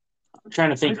 I'm trying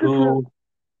to I think just re- who.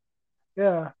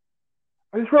 yeah,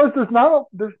 I just realized there's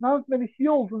not as many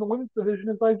heels in the women's division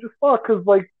as I just thought because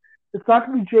like it's not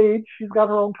going to be Jade. She's got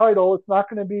her own title. It's not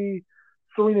going to be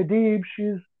Serena Deeb.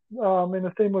 She's in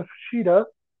the same with Sheeta.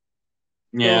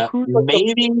 So Yeah, who's like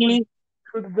maybe.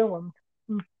 who's the villain?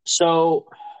 So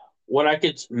what I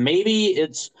could maybe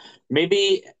it's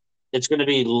going to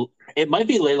be it might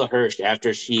be Layla Hirsch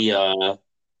after she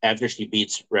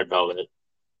beats Red Velvet.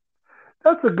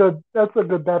 That's a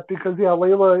good bet because yeah,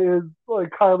 Layla is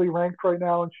like highly ranked right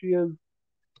now, and she is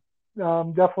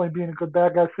definitely being a good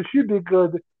bad guy. So she'd be a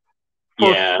good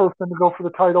first Yeah. person to go for the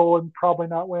title and probably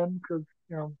not win because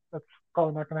that's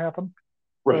probably not going to happen.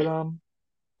 But Right.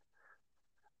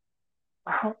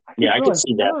 I Yeah, just I could realized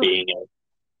see that being it.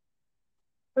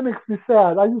 that makes me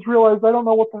sad. I just realized I don't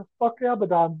know what the fuck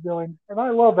Abaddon's doing, and I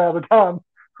love Abaddon.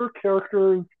 Her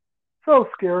character is so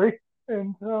scary,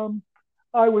 and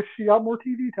I wish she got more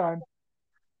TV time.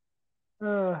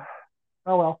 Uh,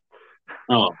 oh well.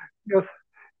 Oh. Yes,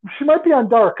 she might be on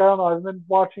Dark. I don't know. I've been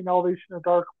watching Elevation of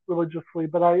Dark religiously,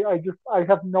 but I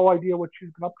have no idea what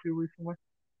she's been up to recently.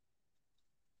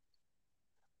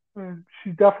 And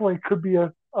she definitely could be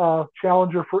a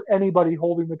challenger for anybody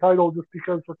holding the title just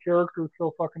because her character is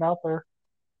so fucking out there.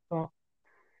 So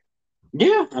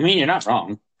Yeah, I mean you're not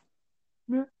wrong.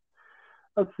 yeah.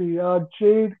 Let's see.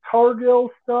 Jade Cargill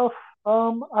stuff.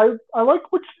 I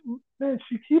like what man,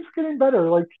 she keeps getting better.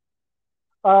 Like,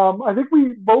 I think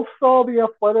we both saw the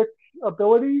athletic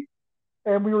ability,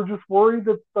 and we were just worried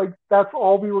that like that's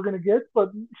all we were going to get.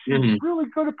 But she's Mhm. really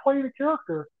good at playing a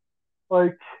character.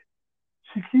 Like,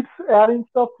 she keeps adding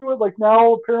stuff to it. Like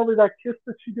now, apparently that kiss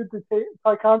that she did to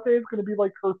Ty Conte is going to be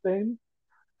like her thing.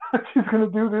 She's going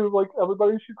to do to like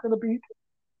everybody she's going to beat,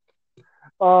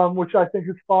 which I think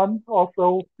is fun.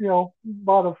 Also, a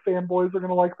lot of fanboys are going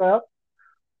to like that.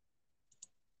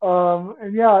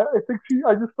 And yeah, I think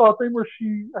I just saw a thing where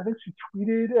I think she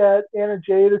tweeted at Anna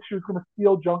Jay that she was going to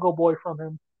steal Jungle Boy from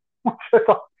him, which I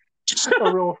thought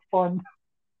a real fun.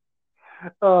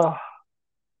 Uh,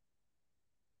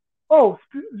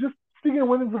 just speaking of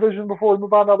women's division before we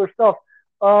move on to other stuff,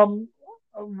 um,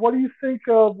 what do you think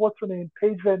of what's her name,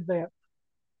 Paige Van Zant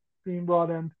being brought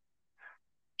in?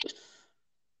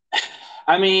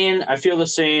 I mean, I feel the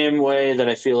same way that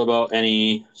I feel about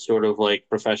any sort of like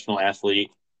professional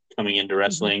athlete coming into Mm-hmm.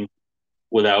 wrestling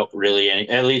without really any,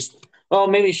 at least, well,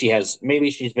 maybe she's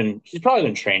probably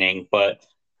been training, but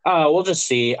we'll just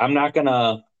see. I don't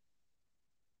know,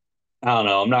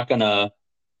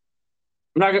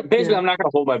 basically, Yeah, I'm not gonna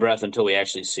hold my breath until we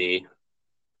actually see.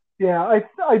 yeah.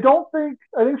 I don't think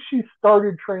I think she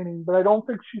started training, but I don't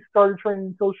think she started training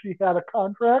until she had a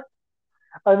contract.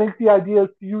 I think the idea is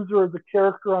to use her as a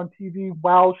character on TV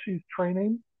while she's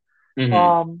training, Hmm.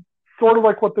 um, sort of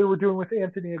like what they were doing with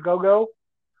Anthony Agogo.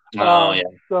 Oh yeah.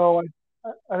 So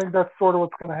I think that's sort of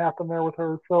what's going to happen there with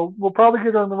her. So we'll probably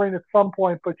get her in the ring at some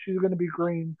point, but she's going to be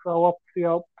green. So we'll have to see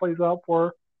how it plays out for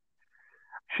her.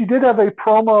 She did have a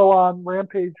promo on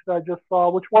Rampage that I just saw,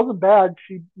 which wasn't bad.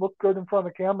 She looked good in front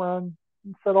of the camera and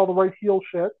said all the right heel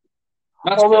shit.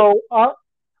 That's good. Although,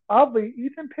 oddly,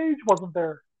 Ethan Page wasn't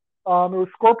there. It was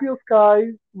Scorpio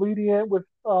Sky leading it with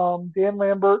Dan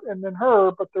Lambert and then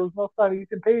her, but there was no sign of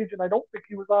Ethan Page, and I don't think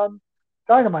he was on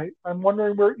Dynamite. I'm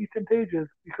wondering where Ethan Page is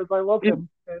because I love him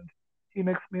and he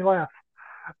makes me laugh.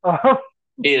 Uh,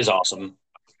 He is awesome.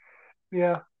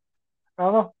 yeah, I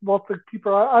don't know. We'll have to keep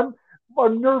our eye.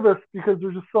 I'm nervous because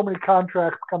there's just so many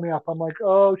contracts coming up. I'm like,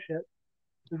 oh shit,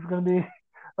 this is going to be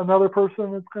another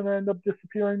person that's going to end up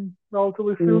disappearing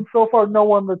relatively soon. So far, no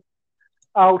one that's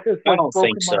out has I like don't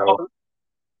think broken my so. heart,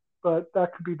 but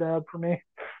that could be bad for me.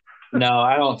 No,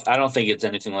 I don't think it's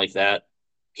anything like that.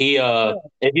 He Yeah.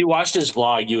 if you watched his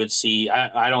vlog, you would see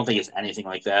I don't think it's anything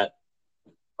like that.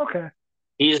 Okay.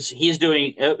 He's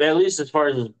doing at least as far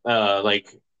as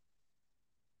like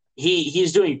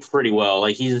he's doing pretty well.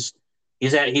 Like he's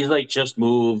like just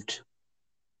moved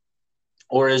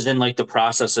or is in like the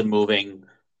process of moving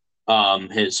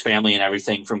his family and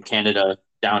everything from Canada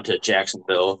down to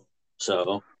Jacksonville.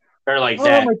 So or like Oh,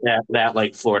 that might. that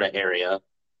like Florida area.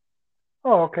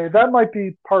 Oh, okay. That might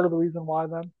be part of the reason why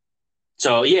then.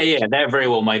 So yeah, that very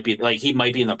well might be like he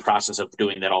might be in the process of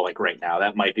doing that all like right now.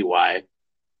 That might be why.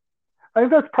 I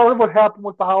think that's part of what happened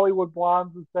with the Hollywood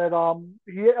Blondes is that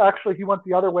he went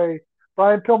the other way.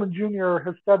 Brian Pillman Jr.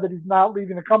 has said that he's not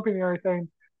leaving the company or anything,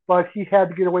 but he had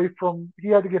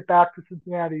to get back to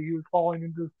Cincinnati. He was falling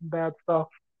into some bad stuff,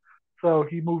 so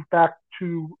he moved back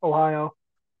to Ohio.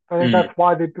 I think Mm. that's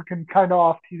why they've been kind of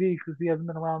off TV because he hasn't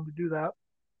been around to do that.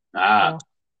 Ah,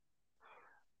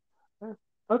 So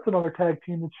that's another tag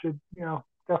team that should,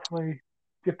 definitely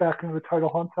get back into the title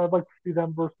hunt. I'd like to see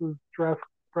them versus Jurassic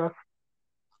Express.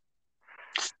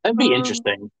 that'd be Um,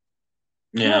 interesting.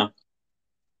 yeah. Yeah.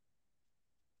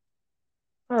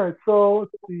 All right. So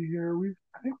let's see here.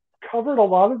 I think covered a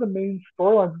lot of the main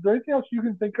storylines. Is there anything else you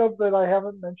can think of that I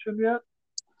haven't mentioned yet?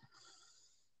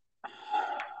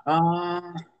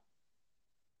 Uh,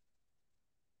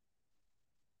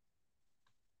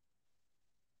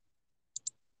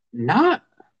 not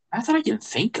not that I can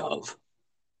think of.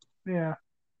 Yeah.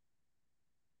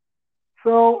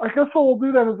 So I guess what we'll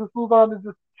do then is just move on to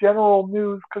just general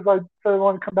news because I said I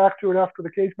want to come back to it after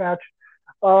the cage match.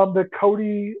 That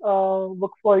Cody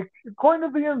looks like, according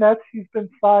to the internet, he's been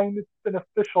signed. It's been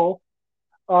official.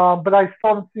 But I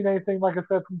still haven't seen anything, like I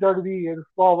said, from WWE. It's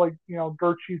all like,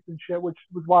 dirt sheets and shit, which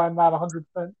was why I'm not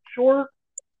 100% sure.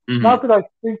 Not Hmm. that I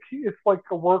think it's like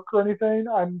a work or anything.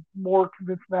 I'm more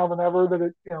convinced now than ever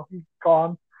that he's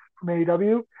gone from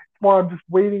AEW. It's more I'm just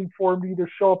waiting for him to either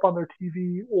show up on their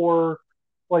TV or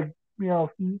like,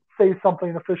 say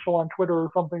something official on Twitter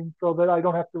or something so that I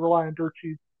don't have to rely on dirt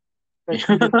sheets that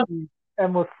can just be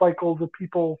endless cycles of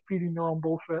people feeding their own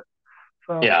bullshit.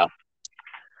 So, Yeah.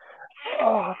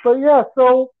 but yeah,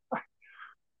 so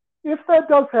if that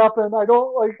does happen, I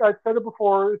don't like I've said it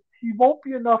before. He won't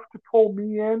be enough to pull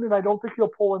me in, and I don't think he'll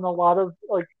pull in a lot of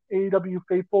like AEW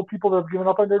faithful people that have given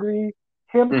up on WWE.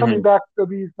 Him coming Hmm. back to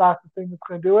WWE is not the thing that's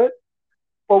going to do it.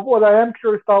 But what I am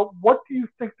curious about, what do you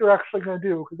think they're actually going to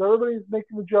do? Because everybody's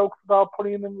making the jokes about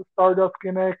putting him in the Stardust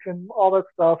gimmick and all that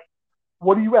stuff.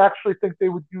 What do you actually think they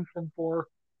would use him for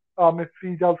if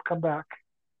he does come back?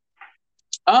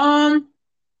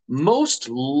 Most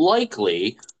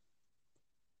likely,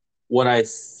 what I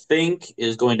think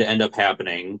is going to end up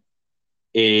happening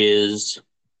is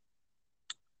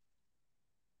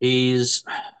he's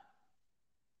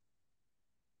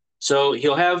so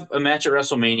he'll have a match at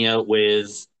WrestleMania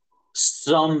with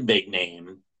some big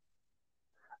name.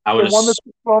 I would The one ass-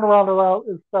 that's thrown around a lot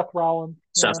is Seth Rollins.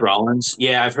 Seth Yeah, Rollins.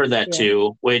 Yeah, I've heard that yeah,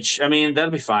 too. Which I mean,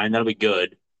 that'll be fine. That'll be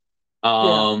good.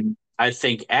 yeah. I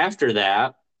think after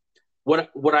that,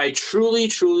 what I truly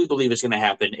believe is going to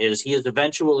happen is he is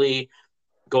eventually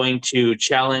going to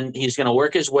challenge. He's going to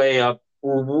work his way up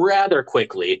rather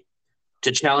quickly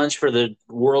to challenge for the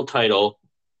world title,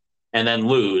 and then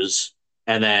lose,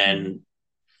 and Mhm. then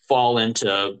fall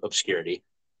into obscurity.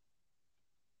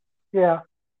 Yeah.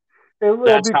 It'll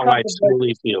That's be how kind I of like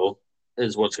truly feel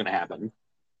is what's going to happen.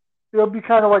 it'll be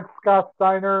kind of like Scott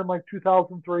Steiner in like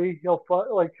 2003. He'll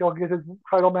get his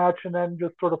title match and then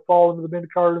just sort of fall into the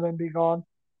mid card and then be gone.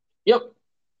 Yep.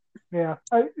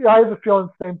 I have a feeling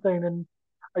the same thing, and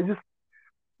I just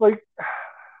like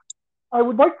I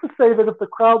would like to say that if the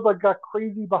crowd like got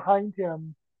crazy behind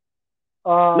him,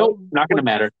 uh, Nope. Not going to like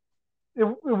matter. it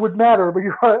would matter. But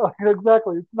you're right, like,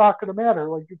 exactly, it's not going to matter.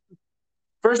 Like it's just,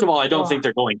 First of all, I don't uh, think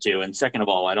they're going to, and second of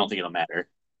all, I don't think it'll matter.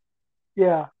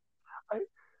 yeah. I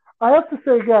I have to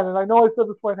say again, and I know I said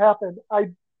this might happen.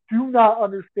 I do not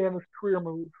understand this career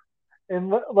move. And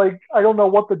like I don't know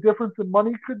what the difference in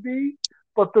money could be,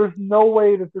 but there's no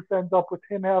way that this ends up with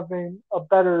him having a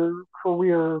better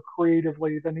career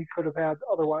creatively than he could have had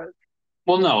otherwise.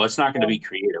 Well, no, it's not going to be Um,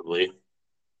 creatively.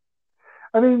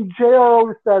 I mean, JR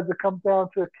always says it comes down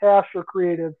to cash or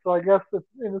creative. So I guess if,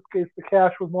 in this case the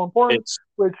cash was more important, It's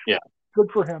which yeah. good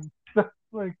for him.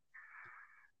 Like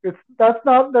that's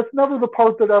never the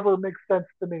part that ever makes sense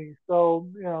to me. So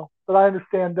but I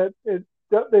understand that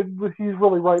he's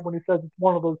really right when he says it's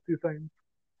one of those two things.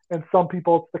 And some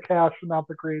people it's the cash and not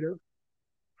the creative.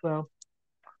 So,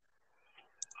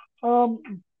 um,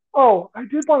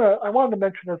 I wanted to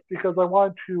mention this because I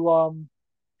wanted to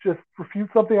just refute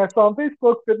something I saw on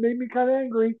Facebook that made me kind of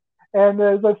angry. And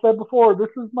as I said before, this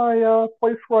is my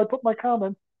place where I put my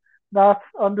comments, not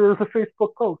under the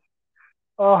Facebook post.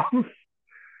 Um,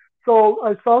 so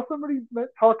I saw somebody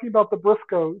talking about the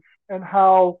Briscoes and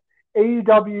how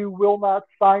AEW will not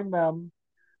sign them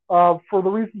for the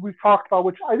reasons we've talked about,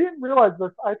 which I didn't realize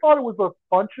this. I thought it was a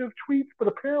bunch of tweets, but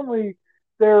apparently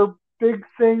their big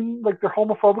thing, like their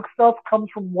homophobic stuff, comes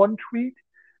from one tweet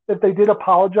that they did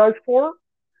apologize for.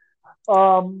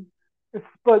 Um,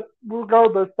 but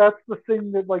regardless, that's the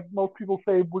thing that like most people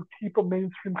say would keep a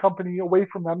mainstream company away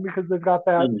from them because they've got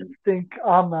that Mm. stink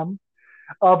on them.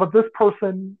 But this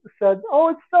person said, "Oh,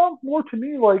 it sounds more to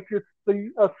me like it's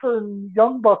a certain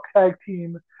Young Buck tag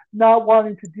team not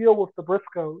wanting to deal with the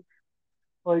Briscoes."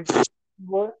 Like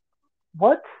what?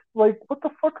 What? Like what the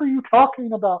fuck are you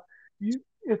talking about? You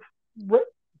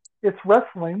it's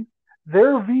wrestling.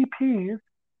 They're VPs.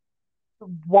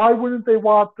 Why wouldn't they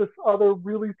want this other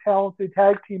really talented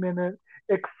tag team in it?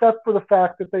 Except for the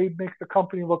fact that they make the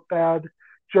company look bad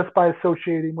just by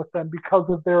associating with them because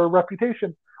of their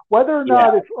reputation. Whether or Yeah.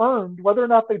 not it's earned, whether or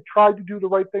not they tried to do the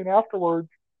right thing afterwards,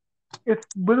 it's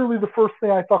literally the first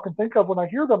thing I fucking think of when I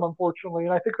hear them, unfortunately.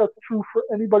 And I think that's true for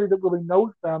anybody that really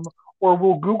knows them or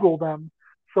will Google them.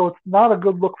 So it's not a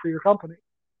good look for your company.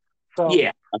 So,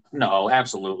 Yeah. No,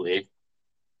 absolutely.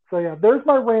 so yeah, there's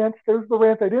my rant. There's the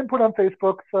rant I didn't put on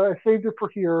Facebook, so I saved it for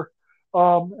here.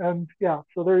 And yeah,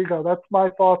 so there you go. That's my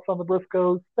thoughts on the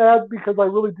Briscoes. Sad because I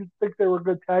really did think they were a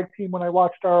good tag team when I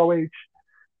watched ROH.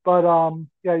 But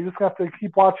yeah, you just have to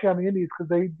keep watching on the Indies because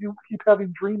they do keep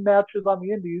having dream matches on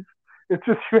the Indies. It's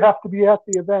just you have to be at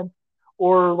the event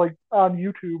or like on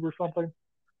YouTube or something.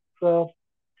 So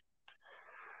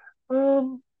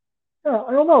um, yeah,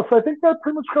 I don't know. So I think that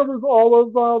pretty much covers all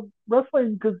of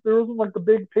wrestling because there isn't like the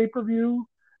big pay per view.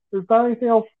 There's not anything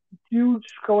else huge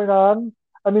going on.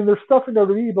 I mean, there's stuff in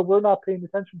WWE, but we're not paying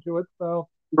attention to it. So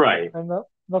Right. and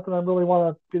nothing I really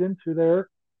want to get into there.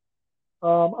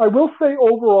 I will say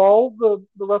overall, the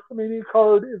WrestleMania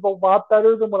card is a lot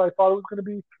better than what I thought it was going to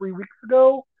be 3 weeks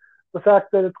ago. The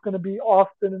fact that it's going to be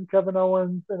Austin and Kevin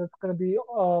Owens, and it's going to be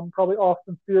probably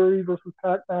Austin Theory versus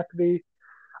Pat McAfee.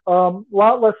 A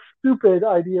lot less stupid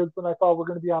ideas than I thought were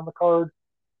going to be on the card.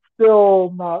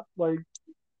 Still not like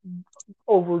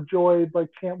overjoyed, like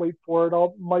can't wait for it. I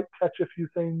might catch a few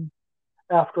things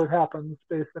after it happens,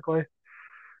 basically.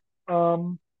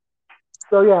 Um,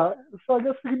 So yeah, so I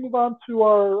guess we can move on to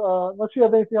our. Unless you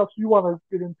have anything else you want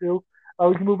to get into,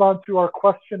 we can move on to our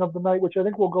question of the night, which I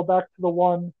think we'll go back to the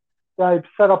one that I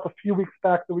set up a few weeks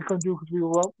back that we couldn't do because we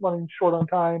were running short on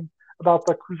time about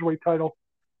the cruiserweight title.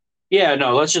 Yeah,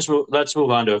 no, let's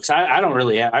move on to it because I don't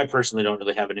really I personally don't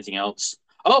really have anything else.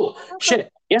 Oh Okay.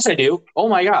 shit! Yes, I do. Oh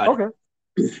my god! Okay.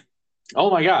 Oh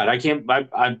my god! I can't.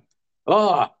 I'm.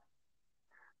 Oh,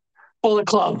 Bullet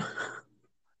Club.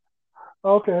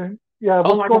 Okay. Yeah.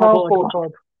 Oh What's my going god, on with Bullet Bullet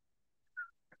Club. Club?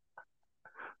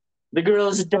 The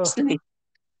Gorillas of Destiny.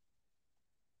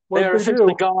 They What are did they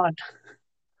officially do? gone.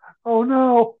 Oh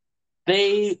no.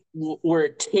 They were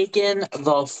taken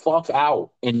the fuck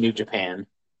out in New Japan.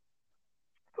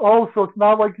 Oh, so it's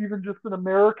not like even just an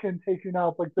American taking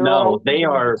out, like they're No, out they even in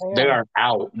are Japan.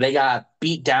 out. They got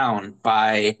beat down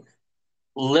by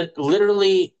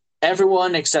literally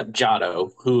everyone except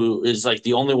Jado, who is like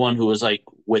the only one who was like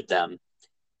with them.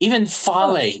 Even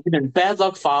Huh. Fale, even Bad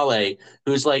Luck Fale,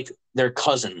 who's like their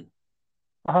cousin.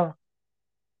 Uh-huh.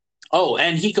 Oh,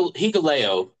 and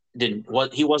Hikuleo didn't.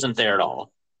 What he wasn't there at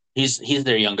all. He's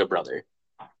their younger brother,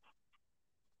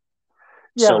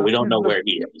 so Yeah, we don't know where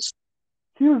he is.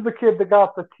 he was the kid that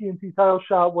got the TNT title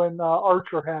shot when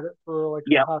Archer had it for like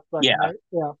a Yep. hot second, Yeah. right?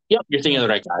 Yeah. Yep. You're thinking Yeah. of the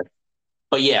right guy.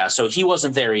 But yeah, so he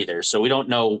wasn't there either. So we don't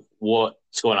know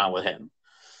what's going on with him.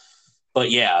 But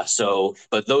yeah,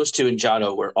 but those two and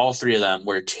Jado were all three of them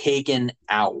were taken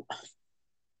out,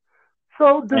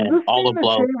 So does and this all mean of that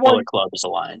Jay Bullet White Club is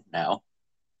aligned now.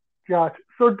 got?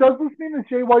 So does this mean that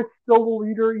Jay White's still the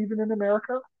leader even in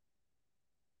America?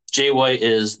 Jay White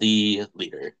is the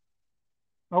leader,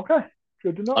 Okay,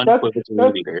 good to know.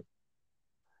 unequivocally leader.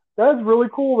 That is really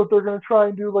cool that they're going to try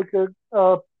and do like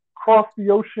a cross the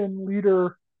ocean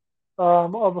leader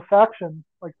of a faction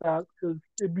like that because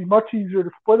it'd be much easier to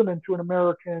split them into an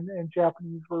American and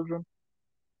Japanese version.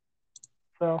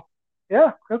 So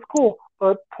yeah, that's cool.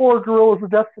 But poor Gorillas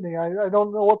of Destiny. I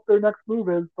don't know what their next move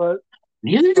is, but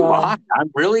Neither do I. um,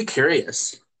 I'm really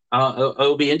curious.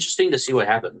 It'll be interesting to see what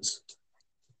happens.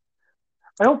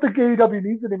 I don't think AEW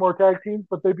needs any more tag teams,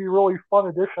 but they'd be a really fun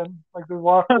addition. Like there's a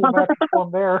lot of cool matches for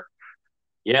them there.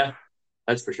 Yeah,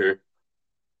 that's for sure.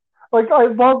 Like I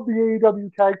love the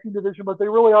AEW tag team division, but they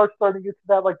really are starting to get to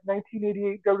that like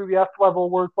 1988 WWF level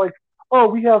where it's like, oh,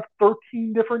 we have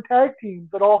 13 different tag teams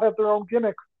that all have their own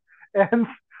gimmicks, and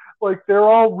like they're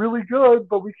all really good,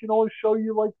 but we can only show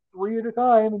you like three at a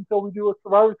time until we do a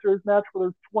Survivor Series match where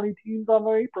there's 20 teams on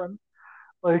the apron.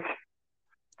 Like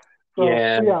so,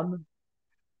 Yeah, but yeah,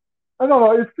 I don't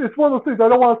know. It's one of those things. I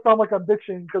don't want to sound like I'm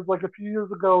bitching because like a few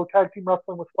years ago, tag team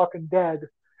wrestling was fucking dead,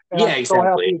 and yeah, I'm so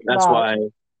exactly. happy it's That's not. why.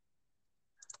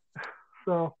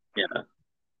 So,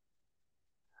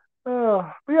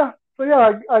 Yeah, but yeah, so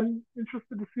yeah, I'm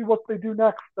interested to see what they do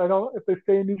next. I don't if they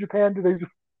stay in New Japan, do they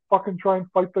just fucking try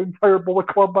and fight the entire Bullet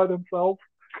Club by themselves?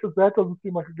 Because that doesn't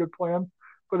seem like a good plan.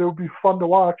 But it would be fun to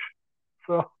watch.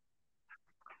 So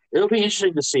it'll be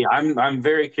interesting to see. I'm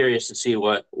very curious to see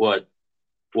what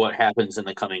happens in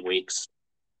the coming weeks.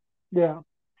 yeah,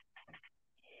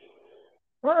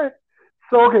 all right.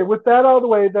 So okay, with that out of the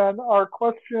way, then our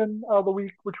question of the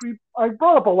week, which I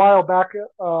brought up a while back,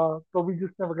 but we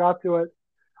just never got to it.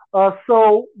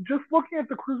 So just looking at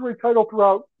the cruiserweight title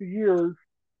throughout the years,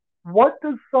 what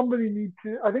does somebody need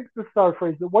to? I think this is how I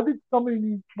phrase it. What did somebody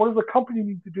need? What does a company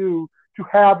need to do to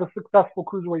have a successful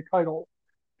cruiserweight title?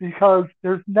 Because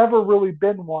there's never really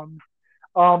been one.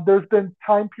 There's been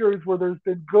time periods where there's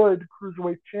been good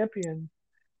cruiserweight champions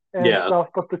and Yeah. stuff,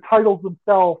 but the titles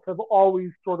themselves have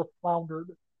always sort of floundered.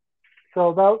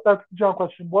 So that's the general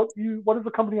question. What does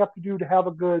a company have to do to have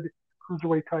a good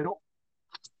cruiserweight title?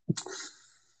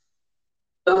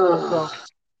 So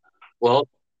Well,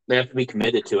 they have to be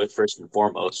committed to it first and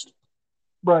foremost.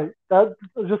 right, that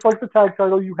just like the tag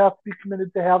title, you have to be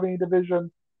committed to having a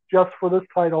division just for this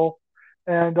title.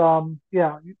 And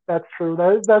yeah, that's true.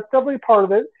 That's definitely part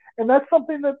of it, and that's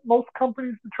something that most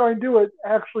companies that try and do it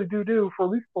actually do for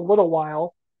at least a little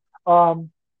while.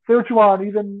 Say what you want,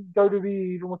 even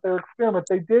WWE, even with their experiment,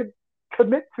 they did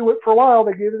commit to it for a while.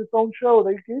 They gave it its own show.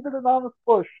 They gave it an honest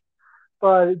push,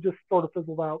 but it just sort of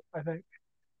fizzled out, I think.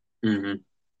 Mm-hmm.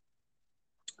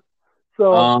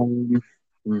 So, Um,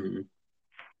 hmm.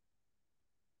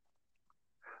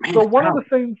 Man, so one I of the don't.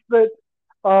 things that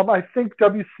I think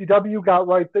WCW got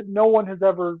right that no one has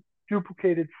ever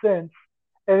duplicated since,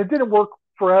 and it didn't work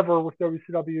forever with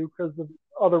WCW because of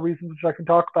other reasons which I can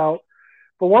talk about.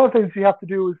 But one of the things you have to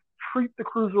do is treat the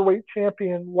cruiserweight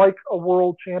champion like a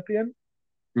world champion.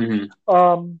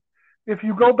 Mm-hmm. If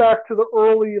you go back to the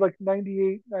early like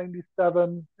 98,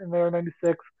 97, and there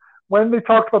 96, when they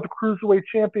talked about the cruiserweight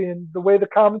champion, the way the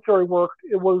commentary worked,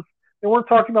 it was they weren't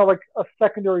talking about like a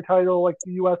secondary title like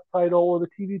the U.S. title or the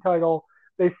TV title.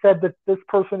 They said that this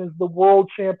person is the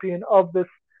world champion of this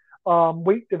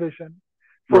weight division.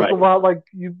 So Right. it's a lot like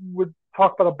you would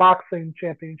talk about a boxing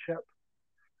championship,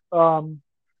 um,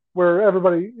 where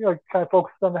everybody kind of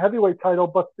focuses on the heavyweight title,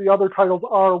 but the other titles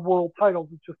are world titles.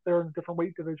 It's just they're in a different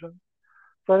weight division.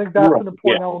 So I think that's Right. an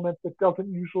important element that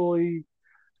doesn't usually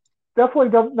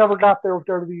never got there with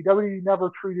WWE. WWE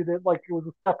never treated it like it was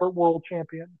a separate world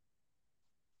champion.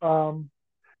 Um,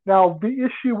 Now the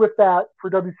issue with that for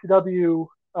WCW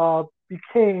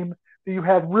became that you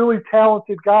had really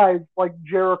talented guys like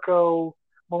Jericho,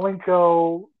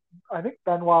 Malenko, I think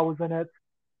Benoit was in it,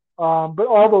 but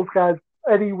all those guys,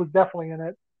 Eddie was definitely in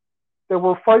it. They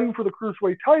were fighting for the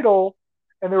cruiserweight title,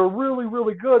 and they were really,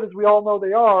 really good, as we all know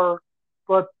they are.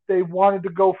 But they wanted to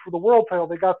go for the world title.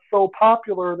 They got so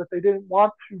popular that they didn't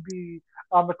want to be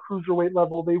on the cruiserweight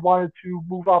level. They wanted to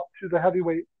move up to the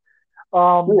heavyweight.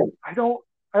 I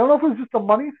don't know if it was just a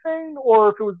money thing or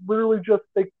if it was literally just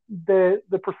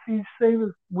the prestige thing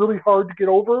is really hard to get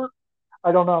over.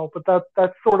 I don't know, but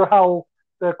that's sort of how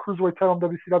the cruiserweight title in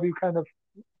WCW kind of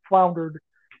floundered.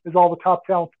 Is all the top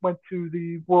talents went to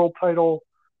the world title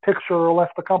picture or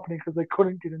left the company because they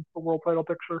couldn't get into the world title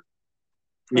picture.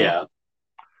 Yeah.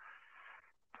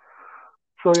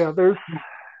 So yeah,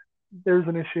 there's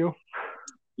an issue.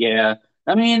 Yeah.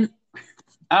 I mean,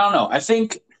 I don't know. I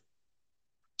think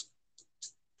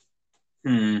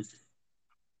because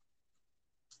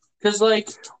like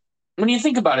when you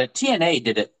think about it, TNA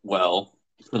did it well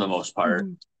for the most part.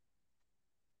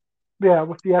 Mm-hmm. Yeah,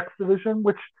 with the X division,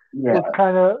 which Yeah. was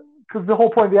kind of because the whole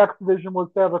point of the X division was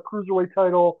to have a cruiserweight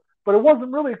title, but it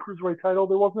wasn't really a cruiserweight title.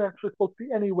 There wasn't actually supposed to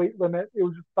be any weight limit. It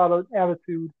was just about an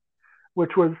attitude,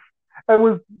 which was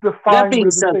That defined, being but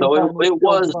at the said, same though, time was it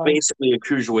still was defined. basically a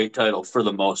cruiserweight title for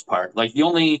the most part. Like the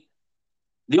only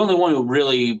one who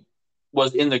really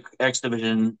was in the X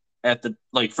division at the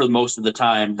like for most of the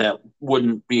time that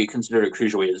wouldn't be considered a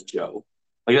cruiserweight is Joe.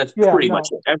 Like that's Yeah, pretty much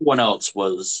no, it. Everyone else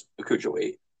was a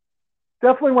cruiserweight.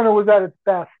 definitely when it was at its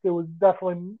best, it was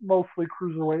definitely mostly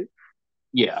cruiserweight.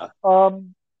 Yeah.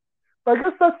 But I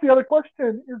guess that's the other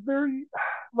question: is there,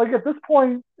 like at this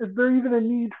point, is there even a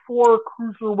need for a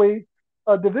cruiserweight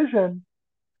division?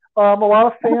 A lot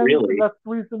of Not fans, and really. that's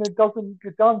the reason it doesn't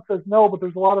get done, says no, but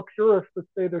there's a lot of purists that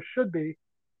say there should be.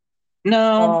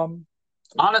 No. Um,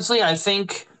 Honestly,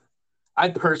 I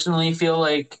personally feel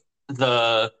like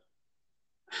the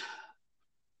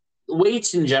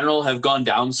weights in general have gone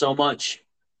down so much,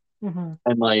 mm-hmm.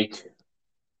 and like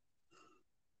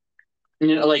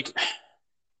like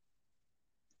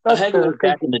a That's fair heavyweight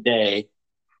because back in the day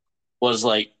was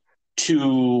like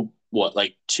two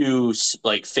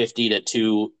like 50 to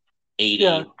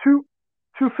yeah, 280.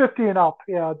 250 and up,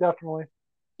 yeah, definitely.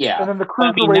 And Yeah, then the but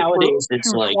I mean cruiserweights were nowadays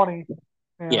it's like 220.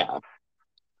 Yeah, yeah,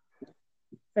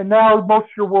 and now most of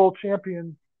your world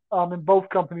champions in both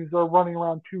companies are running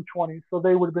around 220, so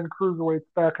they would have been cruiserweights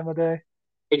back in the day.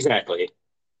 exactly.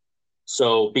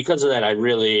 So because of that, I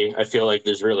feel like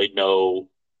there's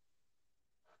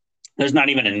not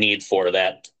even a need for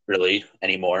that really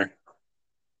anymore.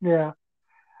 Yeah.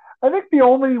 I think the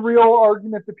only real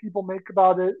argument that people make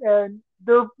about it, and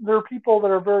there are people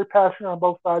that are very passionate on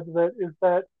both sides of it, is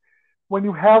that when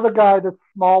you have a guy that's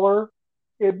smaller,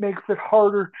 it makes it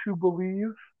harder to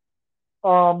believe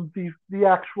the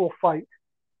actual fight.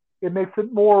 It makes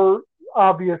it more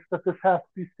obvious that this has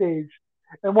to be staged.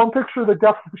 And one picture that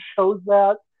definitely shows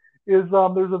that is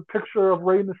there's a picture of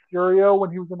Rey Mysterio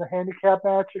when he was in the handicap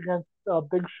match against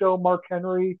Big Show, Mark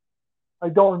Henry. I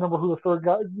don't remember who the third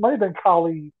guy. It might have been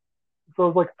Khali. So it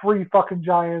was like three fucking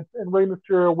giants, and Rey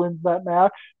Mysterio wins that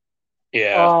match.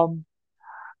 Yeah. Um,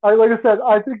 like I said,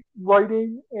 I think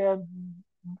writing and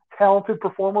talented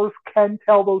performers can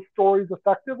tell those stories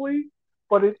effectively,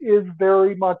 but it is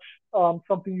very much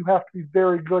something you have to be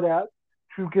very good at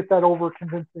to get that over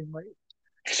convincingly.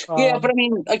 Yeah, but I Um,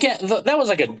 mean, again, that was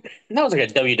like a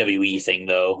WWE thing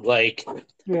though. Like,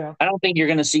 yeah, I don't think you're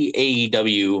gonna see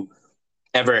AEW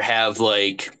ever have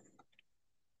like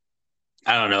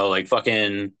I don't know, like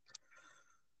fucking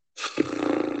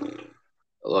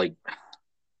like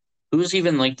who's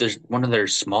even like there's one of their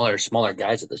smaller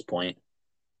guys at this point.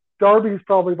 Darby's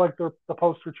probably like the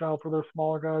poster child for their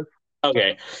smaller guys.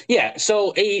 Okay, yeah.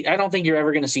 So I don't think you're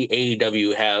ever gonna see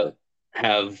AEW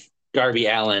have Darby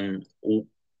Allin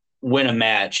win a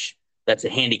match that's a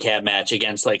handicap match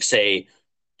against like say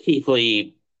Keith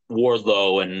Lee,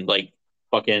 Wardlow, and like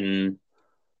fucking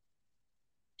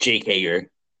Jake Hager.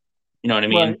 You know what I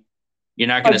Right. mean? You're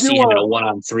not I going to do see him in a want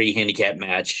one-on-three handicap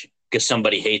match. because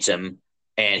somebody hates him,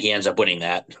 and he ends up winning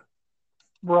that.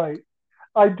 Right.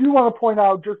 I do want to point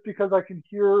out, just because I can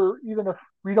hear, even if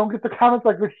we don't get the comments,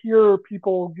 I could hear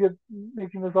people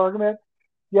making this argument.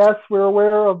 Yes, we're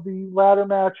aware of the ladder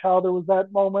match, how there was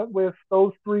that moment with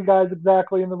those three guys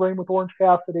exactly in the ring with Orange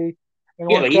Cassidy, and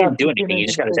Yeah, Orange but he didn't do Cassidy came anything. in He for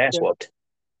just the got his face ass kick. whooped.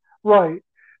 Right.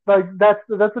 Like that's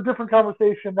a different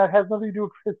conversation. That has nothing to do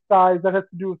with his size. That has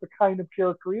to do with the kind of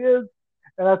character he is,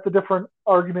 and that's a different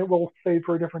argument we'll save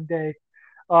for a different day.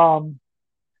 Um,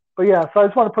 but yeah, so I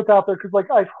just want to put that out there because like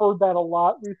I've heard that a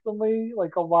lot recently.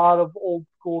 Like a lot of old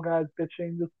school guys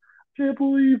bitching, just can't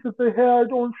believe that they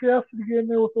had Orange Cassidy in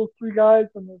there with those three guys,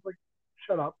 and it's like,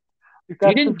 shut up. Like He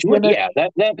that's his didn't do it. gimmick.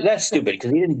 Yeah, that's stupid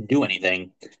because he didn't do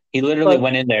anything. He literally But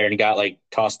went in there and got like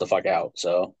tossed the fuck out.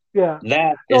 So yeah,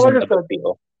 that no, like isn't I a big said,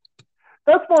 deal.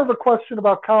 that's more of a question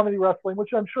about comedy wrestling, which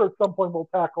I'm sure at some point we'll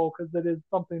tackle because it is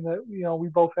something that we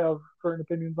both have certain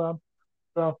opinions on.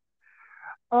 So,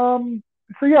 um,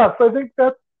 so yeah, so I think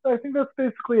that's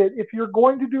basically it. If you're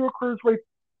going to do a cruiserweight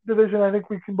division, I think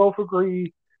we can both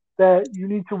agree that you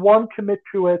need to one commit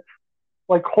to it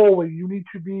like wholly. You need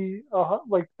to be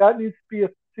like that needs to be a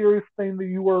serious thing that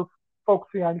you are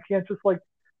focusing on. You can't just like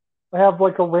have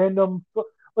like a random like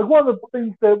one of the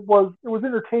things that was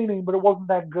entertaining, but it wasn't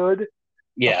that good for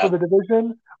Yeah. the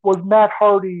division was Matt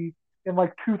Hardy in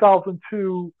like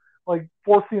 2002, like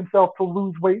forcing himself to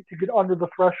lose weight to get under the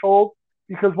threshold.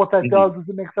 Because what that Mhm. does is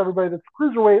it makes everybody that's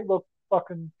cruiserweight look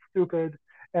fucking stupid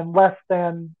and less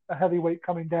than a heavyweight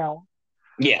coming down.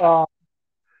 Yeah. Uh,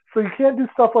 so you can't do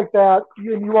stuff like that,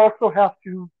 and you also have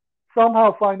to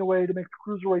somehow find a way to make the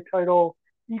cruiserweight title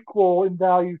equal in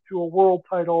value to a world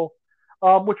title.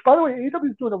 Which, by the way,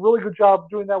 AEW is doing a really good job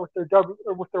doing that with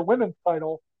their women's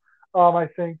title. I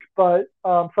think, but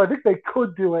so I think they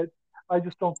could do it. I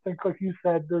just don't think, like you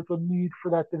said, there's a need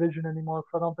for that division anymore.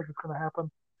 So I don't think it's going to happen.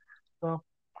 So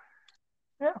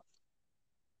yeah,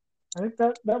 I think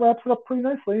that wraps it up pretty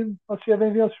nicely. Unless you have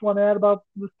anything else you want to add about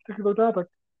this particular topic.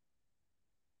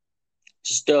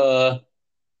 Just calm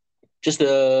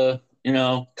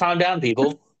down,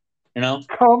 people. You know,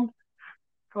 Calm,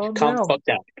 calm calm the down. fuck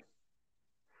down.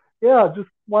 Yeah, just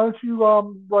why don't you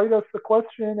write us a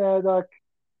question at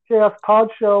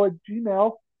chaospodshow at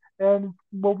gmail, and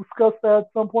we'll discuss that at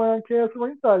some point on Chaos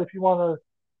Ringside if you want to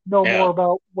know Yeah, more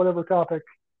about whatever topic.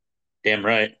 damn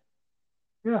right.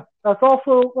 Yeah, that's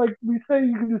also like we say.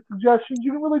 You can do suggestions.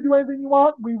 You can really do anything you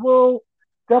want. We will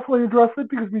definitely address it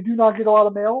because we do not get a lot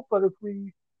of mail. But if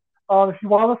you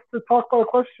want us to talk about a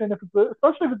question,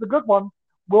 especially if it's a good one,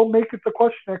 we'll make it the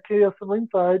question at Chaos and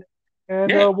Ringside, and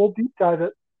Yeah, we'll deep dive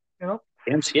it. You know.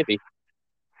 damn Skippy.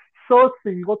 So let's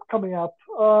see what's coming up.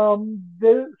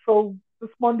 So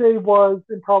this Monday was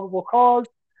Improbable Cause.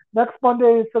 Next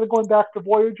Monday, instead of going back to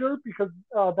Voyager, because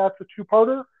that's a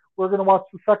two-parter, we're going to watch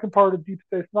the second part of Deep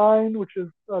Space Nine, which is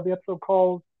the episode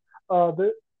called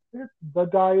the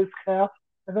Die is Cast,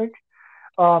 I think.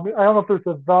 I don't know if there's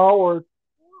a thou or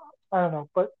I don't know,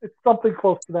 but it's something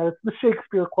close to that. It's the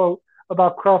Shakespeare quote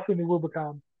about crossing the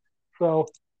Rubicon. So,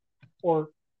 or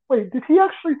wait, did he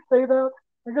actually say that?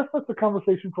 I guess that's a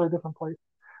conversation for a different place.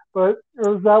 But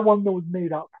or is that one that was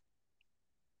made up?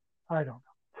 I don't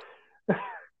know.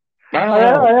 I don't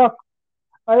I, know. I ask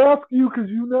I ask you because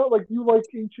like you like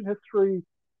ancient history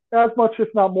as much, if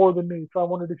not more, than me. So I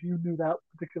wondered if you knew that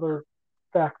particular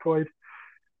factoid.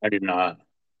 I did not.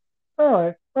 All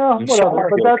right, well, I'm whatever.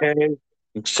 sorry. But Okay,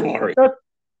 I'm sorry. that's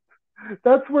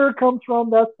that's where it comes from.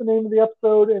 That's the name of the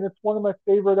episode, and it's one of my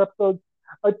favorite episodes.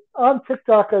 On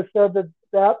TikTok, I said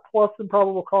that plus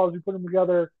Improbable Cause, you put them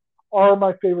together, are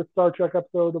my favorite Star Trek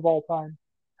episode of all time.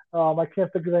 I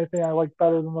can't think of anything I like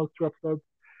better than those two episodes.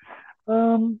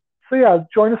 So yeah,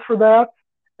 join us for that.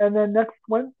 And then next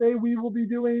Wednesday we will be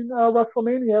doing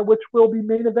WrestleMania, which will be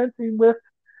main eventing with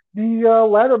the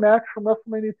ladder match from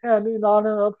WrestleMania 10 in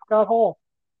honor of Scott Hall.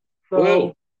 Woo.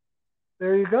 So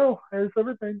there you go. There's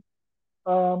everything.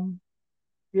 Um,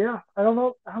 yeah, I don't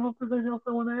know. I don't know if there's anything else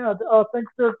I want to add.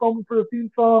 Thanks, Derek Bowman, for the theme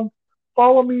song.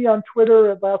 Follow me on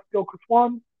Twitter at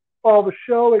LastGilchrist1. Follow the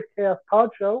show at Chaos Pod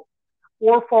Show,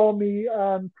 or follow me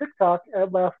on TikTok at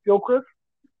LastGilchrist.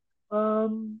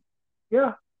 Um,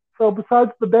 yeah. So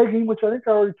besides the begging, which I think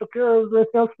I already took care of, is there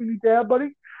anything else we need to add,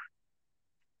 buddy?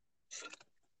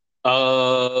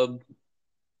 Uh,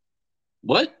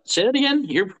 what? Say that again.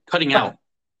 You're cutting out.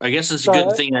 I guess it's a good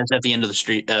Sorry, thing that's at the end of the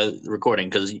street recording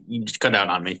because you just cut out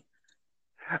on me.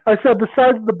 I said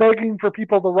besides the begging for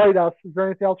people to write us, is there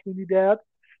anything else we need to add?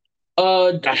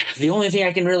 The only thing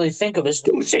I can really think of is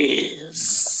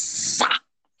deuces.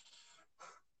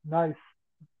 Nice.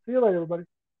 See you later, everybody.